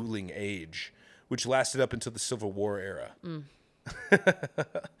of the dueling age, which lasted up until the Civil War era.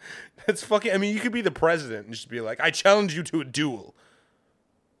 That's fucking... I mean, you could be the president and just be like, I challenge you to a duel.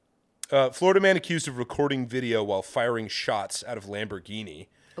 Florida man accused of recording video while firing shots out of Lamborghini.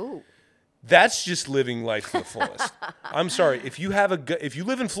 Ooh. That's just living life to the fullest. I'm sorry. If you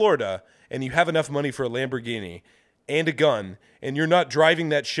live in Florida and you have enough money for a Lamborghini and a gun, and you're not driving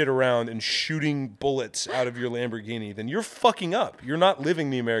that shit around and shooting bullets out of your Lamborghini, then you're fucking up. You're not living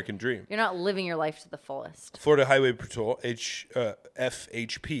the American dream. You're not living your life to the fullest. Florida Highway Patrol,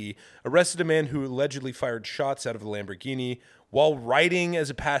 FHP, arrested a man who allegedly fired shots out of a Lamborghini while riding as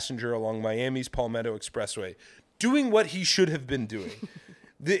a passenger along Miami's Palmetto Expressway, doing what he should have been doing.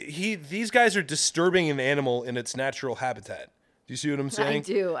 These guys are disturbing an animal in its natural habitat. Do you see what I'm saying? I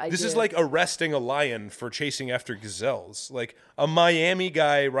do. This is like arresting a lion for chasing after gazelles. Like a Miami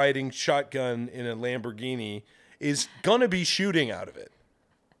guy riding shotgun in a Lamborghini is gonna be shooting out of it.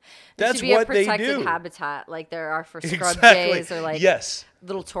 That's should be what a protected they do. habitat, like there are for scrub Exactly. jays or like yes.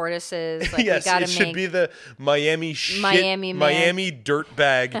 little tortoises. Like Yes, we gotta it should make be the Miami Miami man.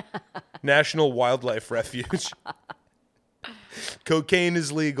 Dirtbag National Wildlife Refuge. Cocaine is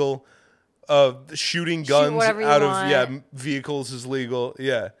legal. Shooting guns whatever you out want. of vehicles is legal.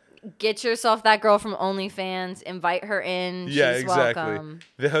 Yeah. get yourself that girl from OnlyFans, invite her in. Yeah, She's exactly. welcome.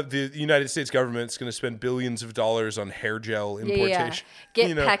 The United States government's going to spend billions of dollars on hair gel importation. Get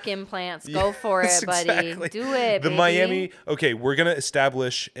you know? peck implants. Go for Yes, it, buddy. exactly. Do it, The baby. Miami. Okay, we're going to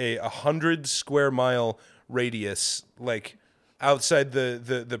establish a 100 square mile radius, like outside the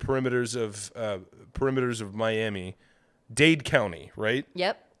perimeters of Miami. Dade County, right?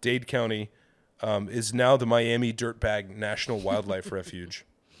 Yep. Dade County is now the Miami Dirtbag National Wildlife Refuge.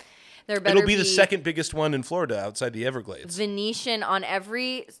 There better It'll be the second biggest one in Florida outside the Everglades. Venetian on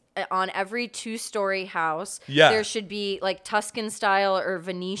every 2-story house. Yeah. There should be like Tuscan style or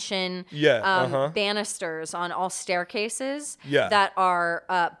Venetian banisters on all staircases. Yeah. That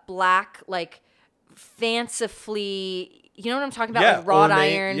are black, like fancifully. You know what I'm talking about? Yeah, Like wrought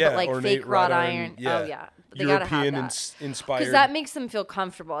ornate- iron, yeah, but like ornate fake wrought wrought iron. iron, yeah. Oh yeah. They gotta have European that. inspired. Because that makes them feel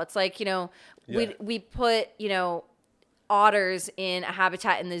comfortable. It's like, we put, otters in a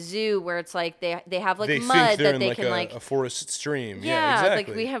habitat in the zoo where it's like they have like they mud think they're that in they like can a forest stream. yeah,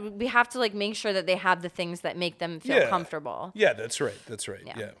 exactly. like we have to like make sure that they have the things that make them feel comfortable. Yeah, that's right.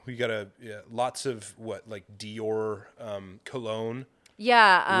 Yeah. Yeah, we gotta lots of like Dior cologne.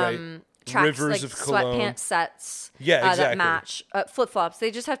 Yeah, Right. tracks, Rivers like of cologne. sweatpants sets. Yeah, exactly. That match flip flops.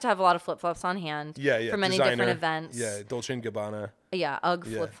 They just have to have a lot of flip flops on hand. Yeah. For many Designer. different events. Yeah, Dolce & Gabbana, Yeah, UGG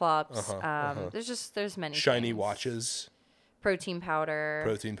Yeah. flip flops. Uh-huh. There's many shiny things. watches, Protein powder.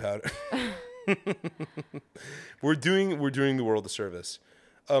 protein powder. We're doing the world a service.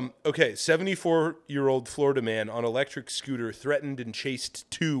 Okay, 74-year-old Florida man on electric scooter threatened and chased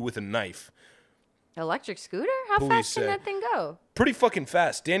two with a knife. Electric scooter? How Police fast can say. that thing go? Pretty fucking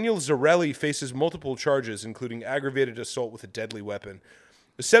fast. Daniel Zarelli faces multiple charges, including aggravated assault with a deadly weapon.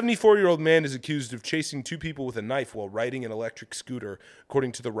 The 74-year-old man is accused of chasing two people with a knife while riding an electric scooter,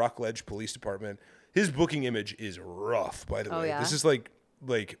 according to the Rockledge Police Department. His booking image is rough, by the way. Yeah? This is like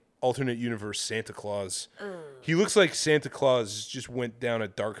alternate universe Santa Claus. He looks like Santa Claus just went down a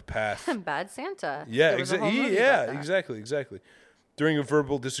dark path. Bad Santa. Yeah, There was a whole movie about that. exactly. During a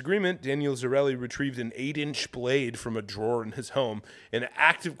verbal disagreement, Daniel Zarelli retrieved an 8-inch blade from a drawer in his home and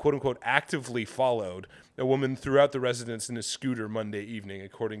actively followed a woman throughout the residence in a scooter Monday evening,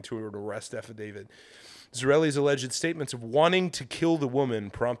 according to an arrest affidavit. Zarelli's alleged statements of wanting to kill the woman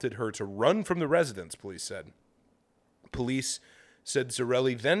prompted her to run from the residence, police said. Police said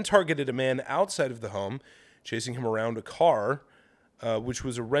Zarelli then targeted a man outside of the home, chasing him around a car, which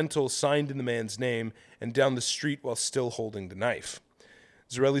was a rental signed in the man's name, and down the street while still holding the knife.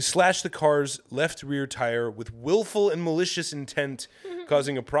 Zarelli slashed the car's left rear tire with willful and malicious intent,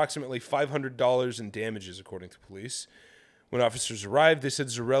 causing approximately $500 in damages, according to police. When officers arrived, they said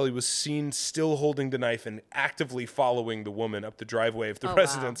Zarelli was seen still holding the knife and actively following the woman up the driveway of the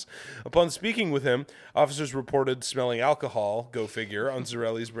residence. Wow. Upon speaking with him, officers reported smelling alcohol, go figure, on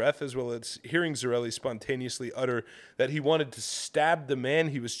Zarelli's breath, as well as hearing Zarelli spontaneously utter that he wanted to stab the man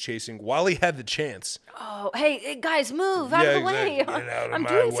he was chasing while he had the chance. Oh, hey, guys, move out of the way. Get out of I'm my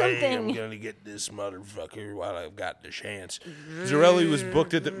doing way. something. I'm going to get this motherfucker while I've got the chance. Zarelli was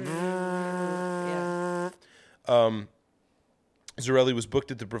booked at the... Yeah. Zarelli was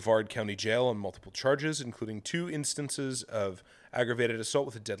booked at the Brevard County Jail on multiple charges, including 2 instances of aggravated assault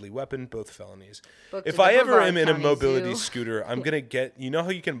with a deadly weapon, both felonies. Booked If at I the ever Brevard am in a County mobility Zoo. scooter, I'm going to get, you know how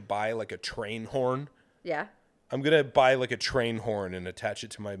you can buy like a train horn? Yeah. I'm going to buy like a train horn and attach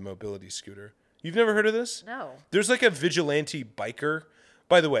it to my mobility scooter. You've never heard of this? No. There's like a vigilante biker.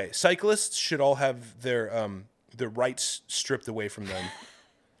 By the way, cyclists should all have their rights stripped away from them.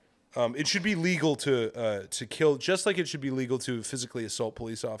 It should be legal to kill, just like it should be legal to physically assault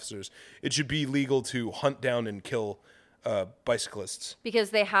police officers. It should be legal to hunt down and kill bicyclists.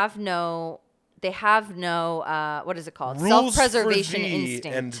 Because they have no what is it called? Rules Self-preservation for thee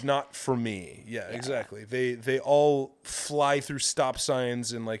instinct. and not for me. Yeah, exactly. They all fly through stop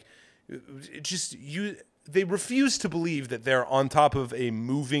signs and like it just they refuse to believe that they're on top of a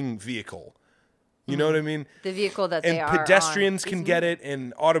moving vehicle. You know what I mean? The vehicle that they And are pedestrians on can is get it,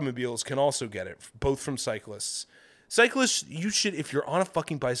 and automobiles can also get it, both from cyclists. Cyclists, you should, if you're on a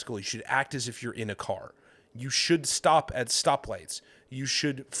fucking bicycle, you should act as if you're in a car. You should stop at stoplights. You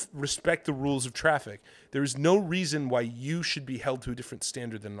should respect the rules of traffic. There is no reason why you should be held to a different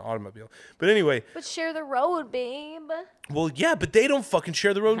standard than an automobile. But anyway, But share the road, babe. well, yeah, but they don't fucking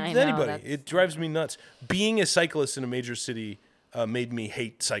share the road I with know, anybody. that's- It drives me nuts. Being a cyclist in a major city made me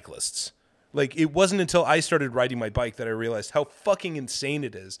hate cyclists. Like, it wasn't until I started riding my bike that I realized how fucking insane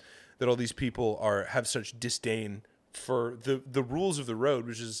it is that all these people have such disdain for the rules of the road,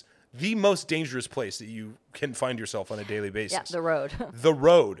 which is the most dangerous place that you can find yourself on a daily basis. Yeah, the road. The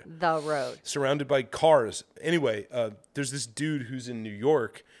road. The road. Surrounded by cars. Anyway, there's this dude who's in New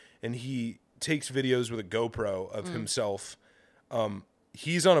York, and he takes videos with a GoPro of himself.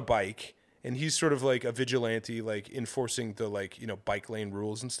 He's on a bike, and he's sort of like a vigilante, like enforcing the bike lane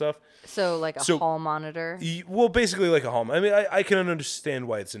rules and stuff. So like a hall monitor. Well, basically like a hall. I mean, I can understand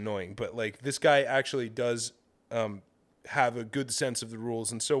why it's annoying, but like this guy actually does have a good sense of the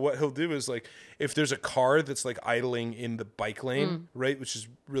rules. And so what he'll do is like, if there's a car that's like idling in the bike lane, right, which is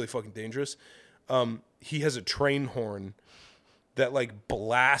really fucking dangerous, he has a train horn that like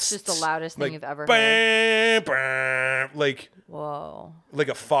blasts. Just the loudest thing like, you've ever heard. Like Whoa. like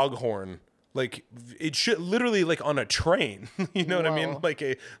a foghorn. Like it should literally like on a train, you know what I mean? Whoa.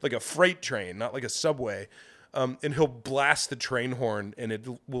 Like a freight train, not like a subway. And he'll blast the train horn, and it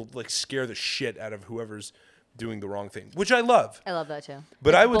will like scare the shit out of whoever's doing the wrong thing, which I love. I love that too. But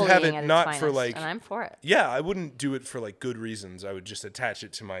It's I would have bullying it at its not for finest, like, and I'm for it. yeah, I wouldn't do it for like good reasons. I would just attach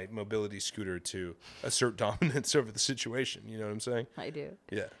it to my mobility scooter to assert dominance over the situation. You know what I'm saying? I do.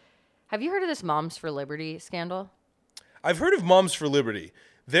 Yeah. Have you heard of this Moms for Liberty scandal? I've heard of Moms for Liberty.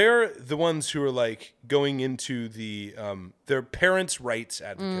 They're the ones who are like going into the they're parents' rights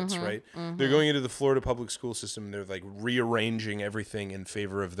advocates, right? They're going into the Florida public school system. And they're like rearranging everything in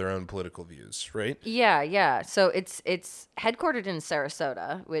favor of their own political views, right? Yeah, yeah. So it's headquartered in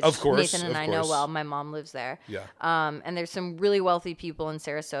Sarasota, which Of course, Nathan and of I know course. well. My mom lives there. Yeah. And there's some really wealthy people in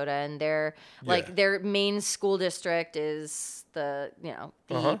Sarasota, and they're like Yeah. their main school district is the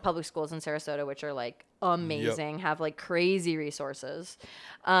public schools in Sarasota, which are like amazing, have like crazy resources.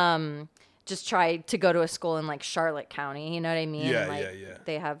 Just try to go to a school in like Charlotte County, you know what I mean? Yeah, Like, yeah.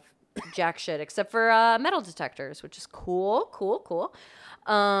 They have jack shit except for metal detectors, which is cool.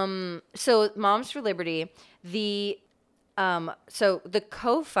 So Moms for Liberty, so the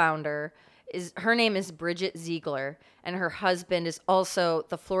co-founder her name is Bridget Ziegler, and her husband is also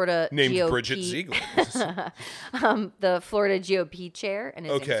the Florida Named GOP, Bridget Ziegler. the Florida GOP chair, and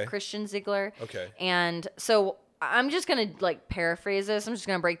his name Okay. is Christian Ziegler. Okay. And so I'm just gonna like paraphrase this. I'm just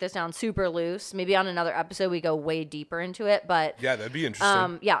gonna break this down super loose. Maybe on another episode we go way deeper into it, but Yeah, that'd be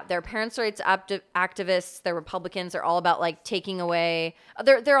interesting. yeah, they're parents' rights activists. They're Republicans. They're all about like taking away.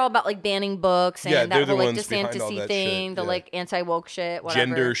 They're all about like banning books and Yeah, they're that the whole like ones behind all DeSantis that thing, shit, the yeah. like anti-woke shit, whatever.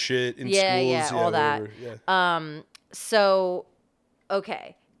 Gender shit in Yeah, schools. yeah, all that. whatever, Yeah. So,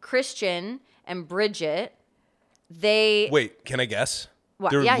 okay, Christian and Bridget, they. Wait, can I guess?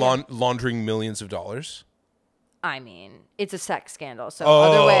 What? They're Yeah, yeah. laundering millions of dollars. I mean, it's a sex scandal. So Oh,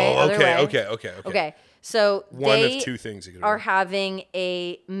 other way. Okay. So One they of two things. It could are be. having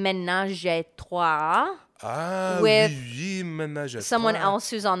a ménage à trois with with someone else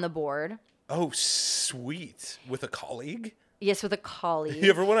who's on the board. Oh, sweet. With a colleague? Yes, with a colleague.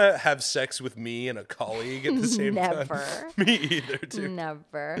 You ever want to have sex with me and a colleague at the same Never. time? Me either, dude.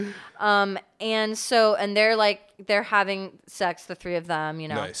 Never. And they're having sex, the three of them, you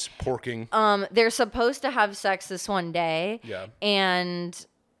know. Nice. Porking. They're supposed to have sex this one day. Yeah. And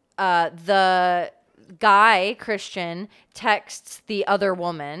the guy, Christian, texts the other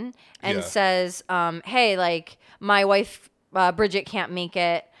woman and Yeah. says, hey, like, my wife, Bridget, can't make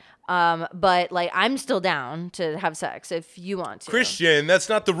it. But like, I'm still down to have sex if you want to. Christian, that's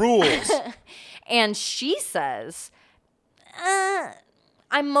not the rules. And she says,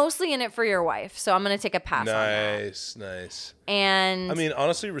 I'm mostly in it for your wife, so I'm going to take a pass on that. Nice. And I mean,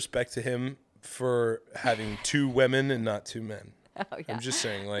 honestly, respect to him for having 2 women and not 2 men. oh, yeah. I'm just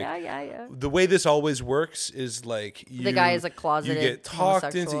saying, like, yeah. the way this always works is like The guy is a closeted you get talked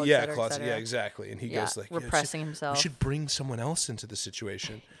into, homosexual, yeah, et cetera, et closet, cetera. yeah, exactly, and he goes like, repressing we himself. should bring someone else into the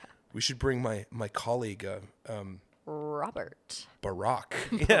situation. We should bring my colleague, Robert. Barack.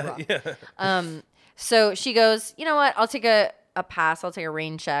 Yeah. So she goes, you know what? I'll take a pass. I'll take a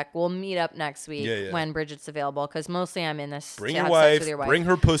rain check. We'll meet up next week Yeah. when Bridget's available, because mostly I'm in this Bring to your have sex wife. with your wife. Bring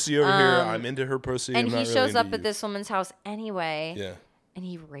her pussy over here. I'm into her pussy. And I'm he not shows really up into at you. this woman's house anyway. Yeah. And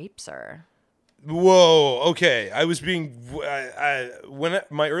he rapes her. Whoa. Okay. I was being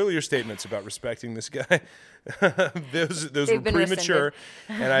my earlier statements about respecting this guy. those were been premature,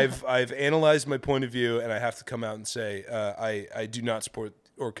 and I've analyzed my point of view, and I have to come out and say I do not support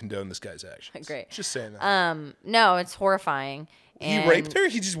or condone this guy's actions. Great. Just saying that. No, it's horrifying. He raped her.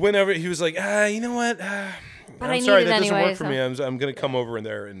 He just went over. He was like, you know what? But I'm I sorry, need it that doesn't anyway, work for me. I'm gonna come over in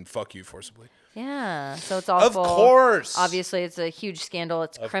there and fuck you forcibly. Yeah, so it's awful. Of course. Obviously, it's a huge scandal.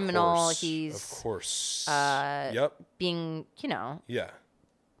 It's criminal. Course. He's of course. yep, being, Yeah.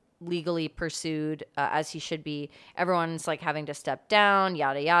 legally pursued as he should be. Everyone's like having to step down,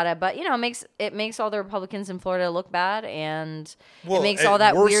 yada yada. But it makes all the Republicans in Florida look bad, and it makes all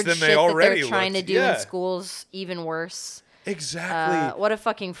that worse weird than shit they that already they're trying looked. to do Yeah. in schools even worse. Exactly. What a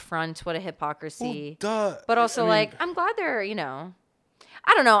fucking front! What a hypocrisy! Well, duh. But also, I mean, like, I'm glad they're,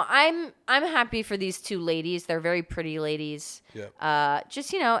 I don't know. I'm happy for these 2 ladies. They're very pretty ladies. Yeah.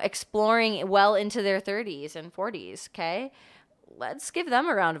 Just exploring well into their 30s and 40s. Okay, let's give them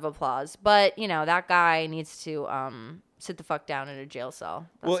a round of applause. But that guy needs to sit the fuck down in a jail cell.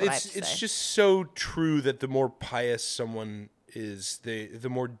 That's well, what I have to it's say. just so true that the more pious someone is, the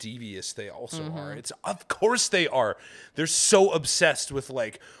more devious they also Mm-hmm. are. It's of course they are. They're so obsessed with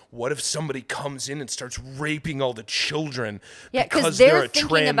like, what if somebody comes in and starts raping all the children Yeah, 'cause because they're they're a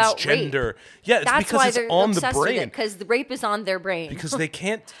thinking about rape. transgender? Yeah, it's That's because why it's they're on the obsessed with brain. it, because the rape is on their brain. Because they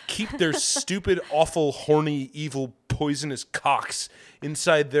can't keep their stupid, awful, horny, evil, poisonous cocks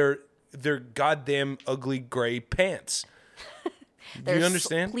inside their goddamn ugly gray pants. Do you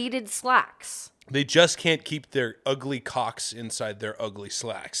understand? Pleated slacks. They just can't keep their ugly cocks inside their ugly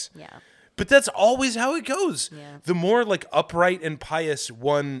slacks. Yeah. But that's always how it goes. Yeah. The more like upright and pious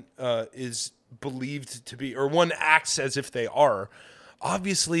one is believed to be, or one acts as if they are,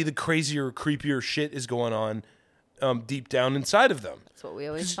 obviously the crazier, creepier shit is going on deep down inside of them. That's what we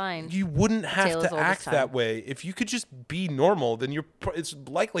always find. You wouldn't have Tale as to old as act time. that way. If you could just be normal, then it's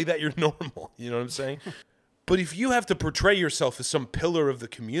likely that you're normal. You know what I'm saying? But if you have to portray yourself as some pillar of the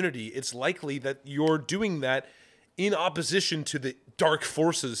community, it's likely that you're doing that in opposition to the dark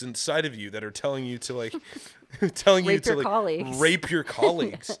forces inside of you that are telling you to like Rape your colleagues. rape your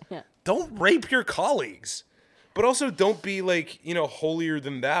colleagues. Yeah. Don't rape your colleagues. But also don't be like, holier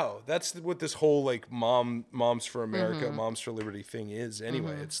than thou. That's what this whole like moms for America, Mm-hmm. moms for liberty thing is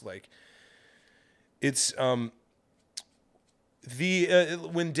anyway. It's like it's when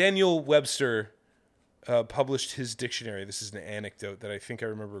Daniel Webster published his dictionary. This is an anecdote that I think I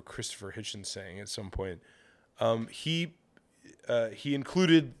remember Christopher Hitchens saying at some point. He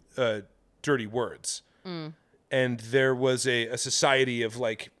included dirty words, and there was a society of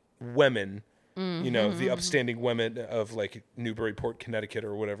like women, the upstanding women of like Newburyport, Connecticut,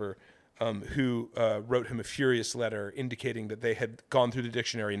 or whatever, who wrote him a furious letter indicating that they had gone through the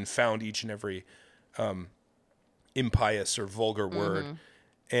dictionary and found each and every impious or vulgar word.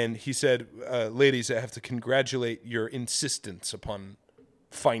 And he said, ladies, I have to congratulate your insistence upon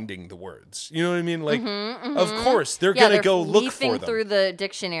finding the words. You know what I mean? Like, of course, they're going to go look for them. through the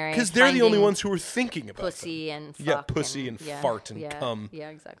dictionary. Because they're the only ones who are thinking about pussy them. and fuck. Yeah, pussy and fart and yeah, cum. Yeah,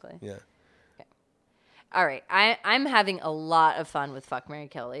 exactly. Yeah. All right. I'm having a lot of fun with Fuck, Marry,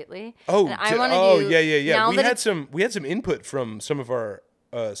 Kill lately. Oh, and I wanna do, yeah. now We that had it's- some input from some of our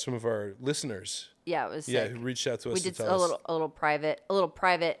listeners. Yeah, it was Yeah, sick. who reached out to us. We to did tell us. a little private. What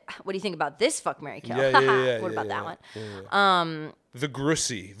do you think about this Fuck, Marry, Kill? Yeah. What about yeah, that yeah. one? The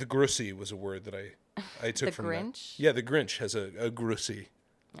grussy was a word that I took The from Grinch? that. Yeah, the Grinch has a grussy.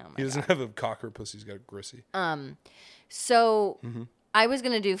 Oh my He doesn't have a cock or a pussy. He's got a grussy. So Mm-hmm. I was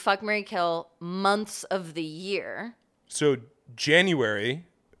gonna do Fuck, Marry, Kill months of the year. So January,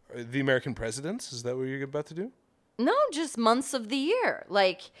 the American presidents. Is that what you're about to do? No, just months of the year.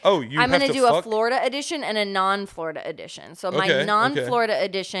 Like, Oh, I'm have gonna to do a fuck? Florida edition and a non-Florida edition. So Okay, my okay. non-Florida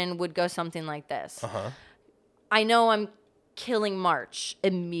edition would go something like this. Uh-huh. I know I'm killing March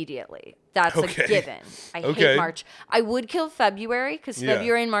immediately. That's Okay. a given. I Okay. hate March. I would kill February because Yeah.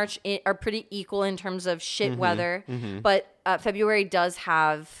 February and March are pretty equal in terms of shit weather. But February does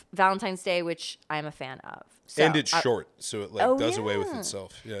have Valentine's Day, which I'm a fan of. So and it's short, so it like Oh, does away with yeah.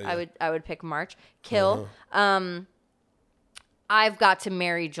 itself. Yeah. I would pick March. Kill. I've got to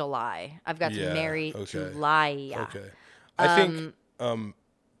marry July. I've got to marry July. Okay. I think.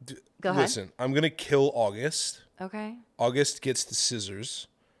 Go ahead. Listen, I'm gonna kill August. Okay. August gets the scissors.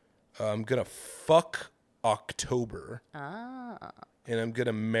 I'm gonna fuck October. And I'm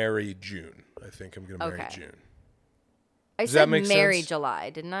gonna marry June. I think I'm gonna marry Okay. June. I that said make marry sense? July,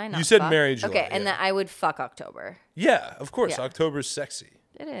 didn't I? Not You said fuck? marry July, Okay, and yeah. then I would fuck October. Yeah, of course. Yeah. October's sexy.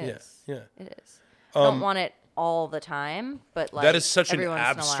 It is. Yeah. It is. I don't want it all the time, but like That is such an every once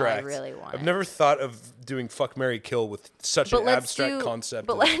abstract. In a while, I really want I've it. never thought of doing fuck, marry, kill with such But an let's abstract do, concept.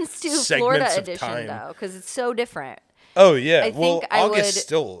 But of let's do segments Florida of edition time. though, because it's so different. Oh yeah. I Well, think I August would-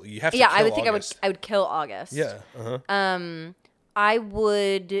 still. You have to. Yeah, kill I would think August. I would kill August. Yeah. Uh-huh.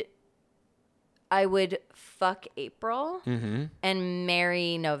 I would fuck April and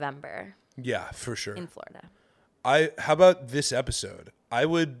marry November Yeah, for sure. in Florida. How about this episode? I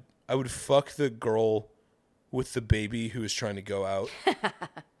would fuck the girl with the baby who is trying to go out.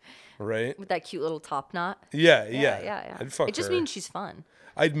 Right? With that cute little top knot. Yeah. Yeah. I'd fuck It just her. means she's fun.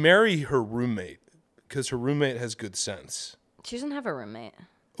 I'd marry her roommate because her roommate has good sense. She doesn't have a roommate.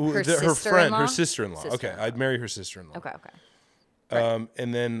 Ooh, Her her friend, her sister-in-law? sister-in-law. Okay, Sister-in-law. I'd marry her sister-in-law. Okay.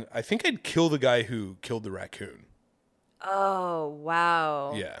 And then I think I'd kill the guy who killed the raccoon. Oh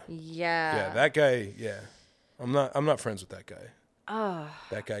wow. Yeah. Yeah. That guy. Yeah, I'm not friends with that guy. Oh,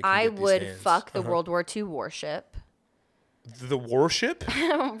 that guy. Can I get these would hands. fuck the World War II warship. The warship.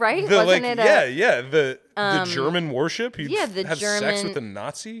 Right? The Wasn't it the German warship. You'd yeah, the have sex German- with a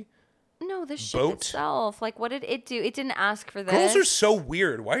Nazi. No, the ship Boat? itself. Like, what did it do? It didn't ask for this. Girls are so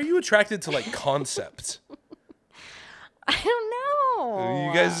weird. Why are you attracted to like concepts? I don't know.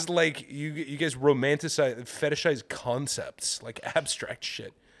 You guys like you guys romanticize, fetishize concepts like abstract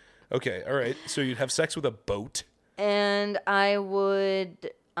shit. Okay, all right. So you'd have sex with a boat. And I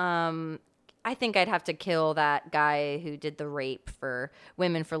would. I think I'd have to kill that guy who did the rape for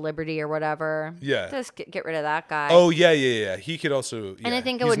Women for Liberty or whatever. Yeah. Just get rid of that guy. Oh yeah. He could also. and I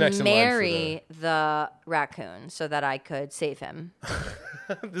think I would marry the raccoon so that I could save him.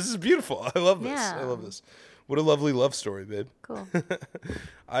 This is beautiful. I love this. Yeah. I love this. What a lovely love story, babe. Cool.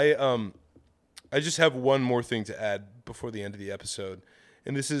 I just have one more thing to add before the end of the episode,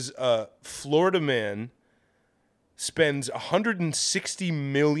 and this is Florida man spends $160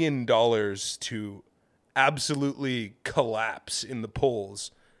 million to absolutely collapse in the polls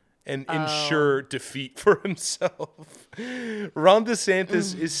and ensure defeat for himself. Ron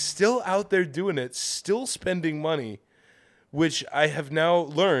DeSantis is still out there doing it, still spending money, which I have now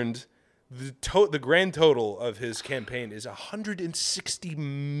learned the grand total of his campaign is $160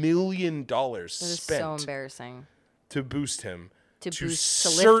 million It is spent so embarrassing. to boost him To lift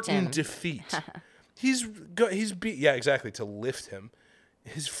certain him. defeat. Yeah, exactly, to lift him.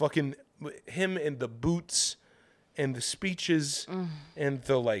 His fucking him and the boots and the speeches and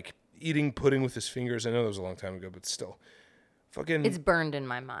the like eating pudding with his fingers. I know that was a long time ago, but still. Fucking It's burned in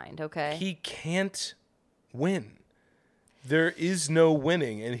my mind, okay? he can't win. There is no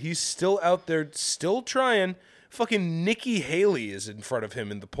winning, and he's still out there, still trying. Fucking Nikki Haley is in front of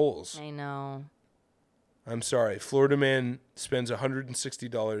him in the polls. I know. I'm sorry. Florida man spends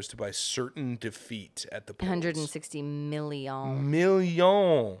 $160 to buy certain defeat at the polls. 160 million.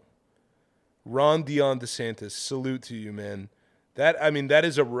 Million. Ron DeSantis, salute to you, man. That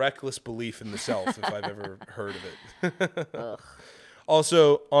is a reckless belief in the self, if I've ever heard of it.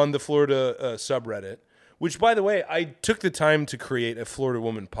 Also, on the Florida subreddit, which, by the way, I took the time to create a Florida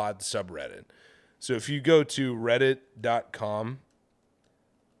Woman Pod subreddit. So if you go to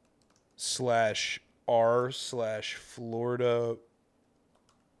reddit.com/r/Florida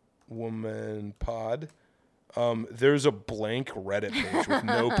Woman Pod, there's a blank Reddit page with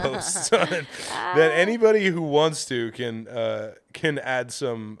no posts on it that anybody who wants to can add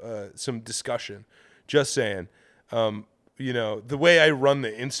some discussion. Just saying. The way I run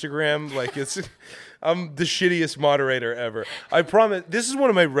the Instagram, like I'm the shittiest moderator ever. I promise. This is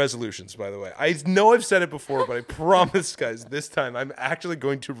one of my resolutions, by the way. I know I've said it before, but I promise, guys, this time I'm actually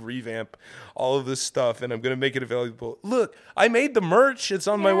going to revamp all of this stuff, and I'm going to make it available. Look, I made the merch. It's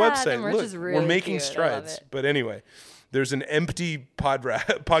on my Yeah, website. the merch Look, is really we're making cute. I love strides. it. But anyway, there's an empty podcast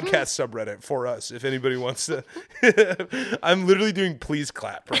subreddit for us if anybody wants to. I'm literally doing please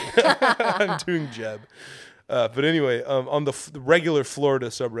clap right now. I'm doing Jeb. But anyway, on the regular Florida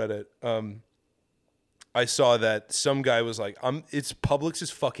subreddit, I saw that some guy was like, it's Publix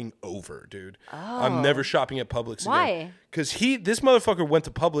is fucking over, dude. I'm never shopping at Publix again. Why? Because this motherfucker went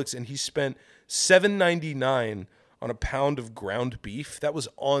to Publix and he spent $7.99 on a pound of ground beef that was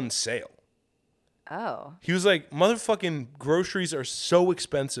on sale. Oh. He was like, motherfucking groceries are so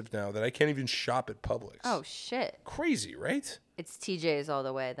expensive now that I can't even shop at Publix. Oh shit. Crazy, right? It's TJ's all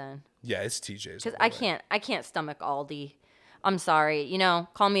the way then. Yeah, it's TJ's. Because I can't stomach Aldi. I'm sorry,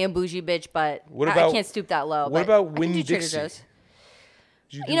 call me a bougie bitch, but What I about- can't stoop that low. what but about I can do Winn Trader Dixie? Joe's.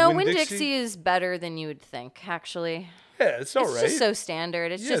 Did you do Winn-Dixie is better than you would think, actually. Yeah, it's all It's right. just so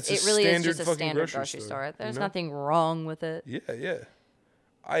standard. It's Yeah, just it's a it really is standard just a fucking standard grocery grocery store, store. There's you know? nothing wrong with it. Yeah.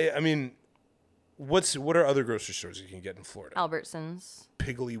 I mean, what are other grocery stores you can get in Florida? Albertsons.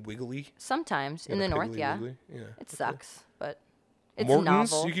 Piggly Wiggly. Sometimes in Yeah, the north, Piggly yeah. Wiggly. Yeah. It sucks, but it's Morton's.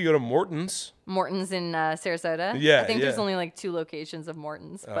 novel. You could go to Morton's. Morton's in Sarasota. Yeah, I think there's yeah. only like 2 locations of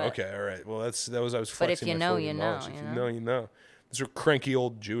Morton's. Oh, but okay, all right. Well, I was flexing But if you my know, Florida you know, knowledge. If you you know. know, you know. These are cranky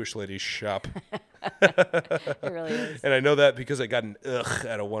old Jewish ladies shop, It really is. and I know that because I got an ugh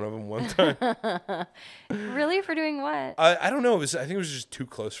out of one of them one time. Really? For doing what? I don't know. I think it was just too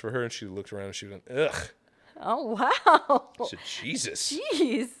close for her, and she looked around and she went ugh. Oh, wow. I said, Jesus.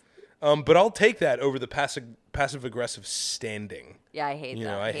 Jeez. But I'll take that over the passive aggressive standing. Yeah, I hate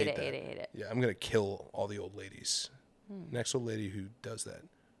that. I hate hate it, that. hate it. Yeah, I'm gonna kill all the old ladies. Next old lady who does that,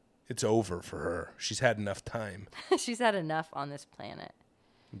 it's over for her. She's had enough time. She's had enough on this planet.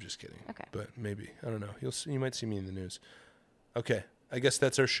 I'm just kidding. Okay. But maybe I don't know. You might see me in the news. Okay, I guess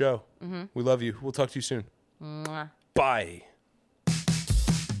that's our show. We love you. We'll talk to you soon. Mwah. Bye.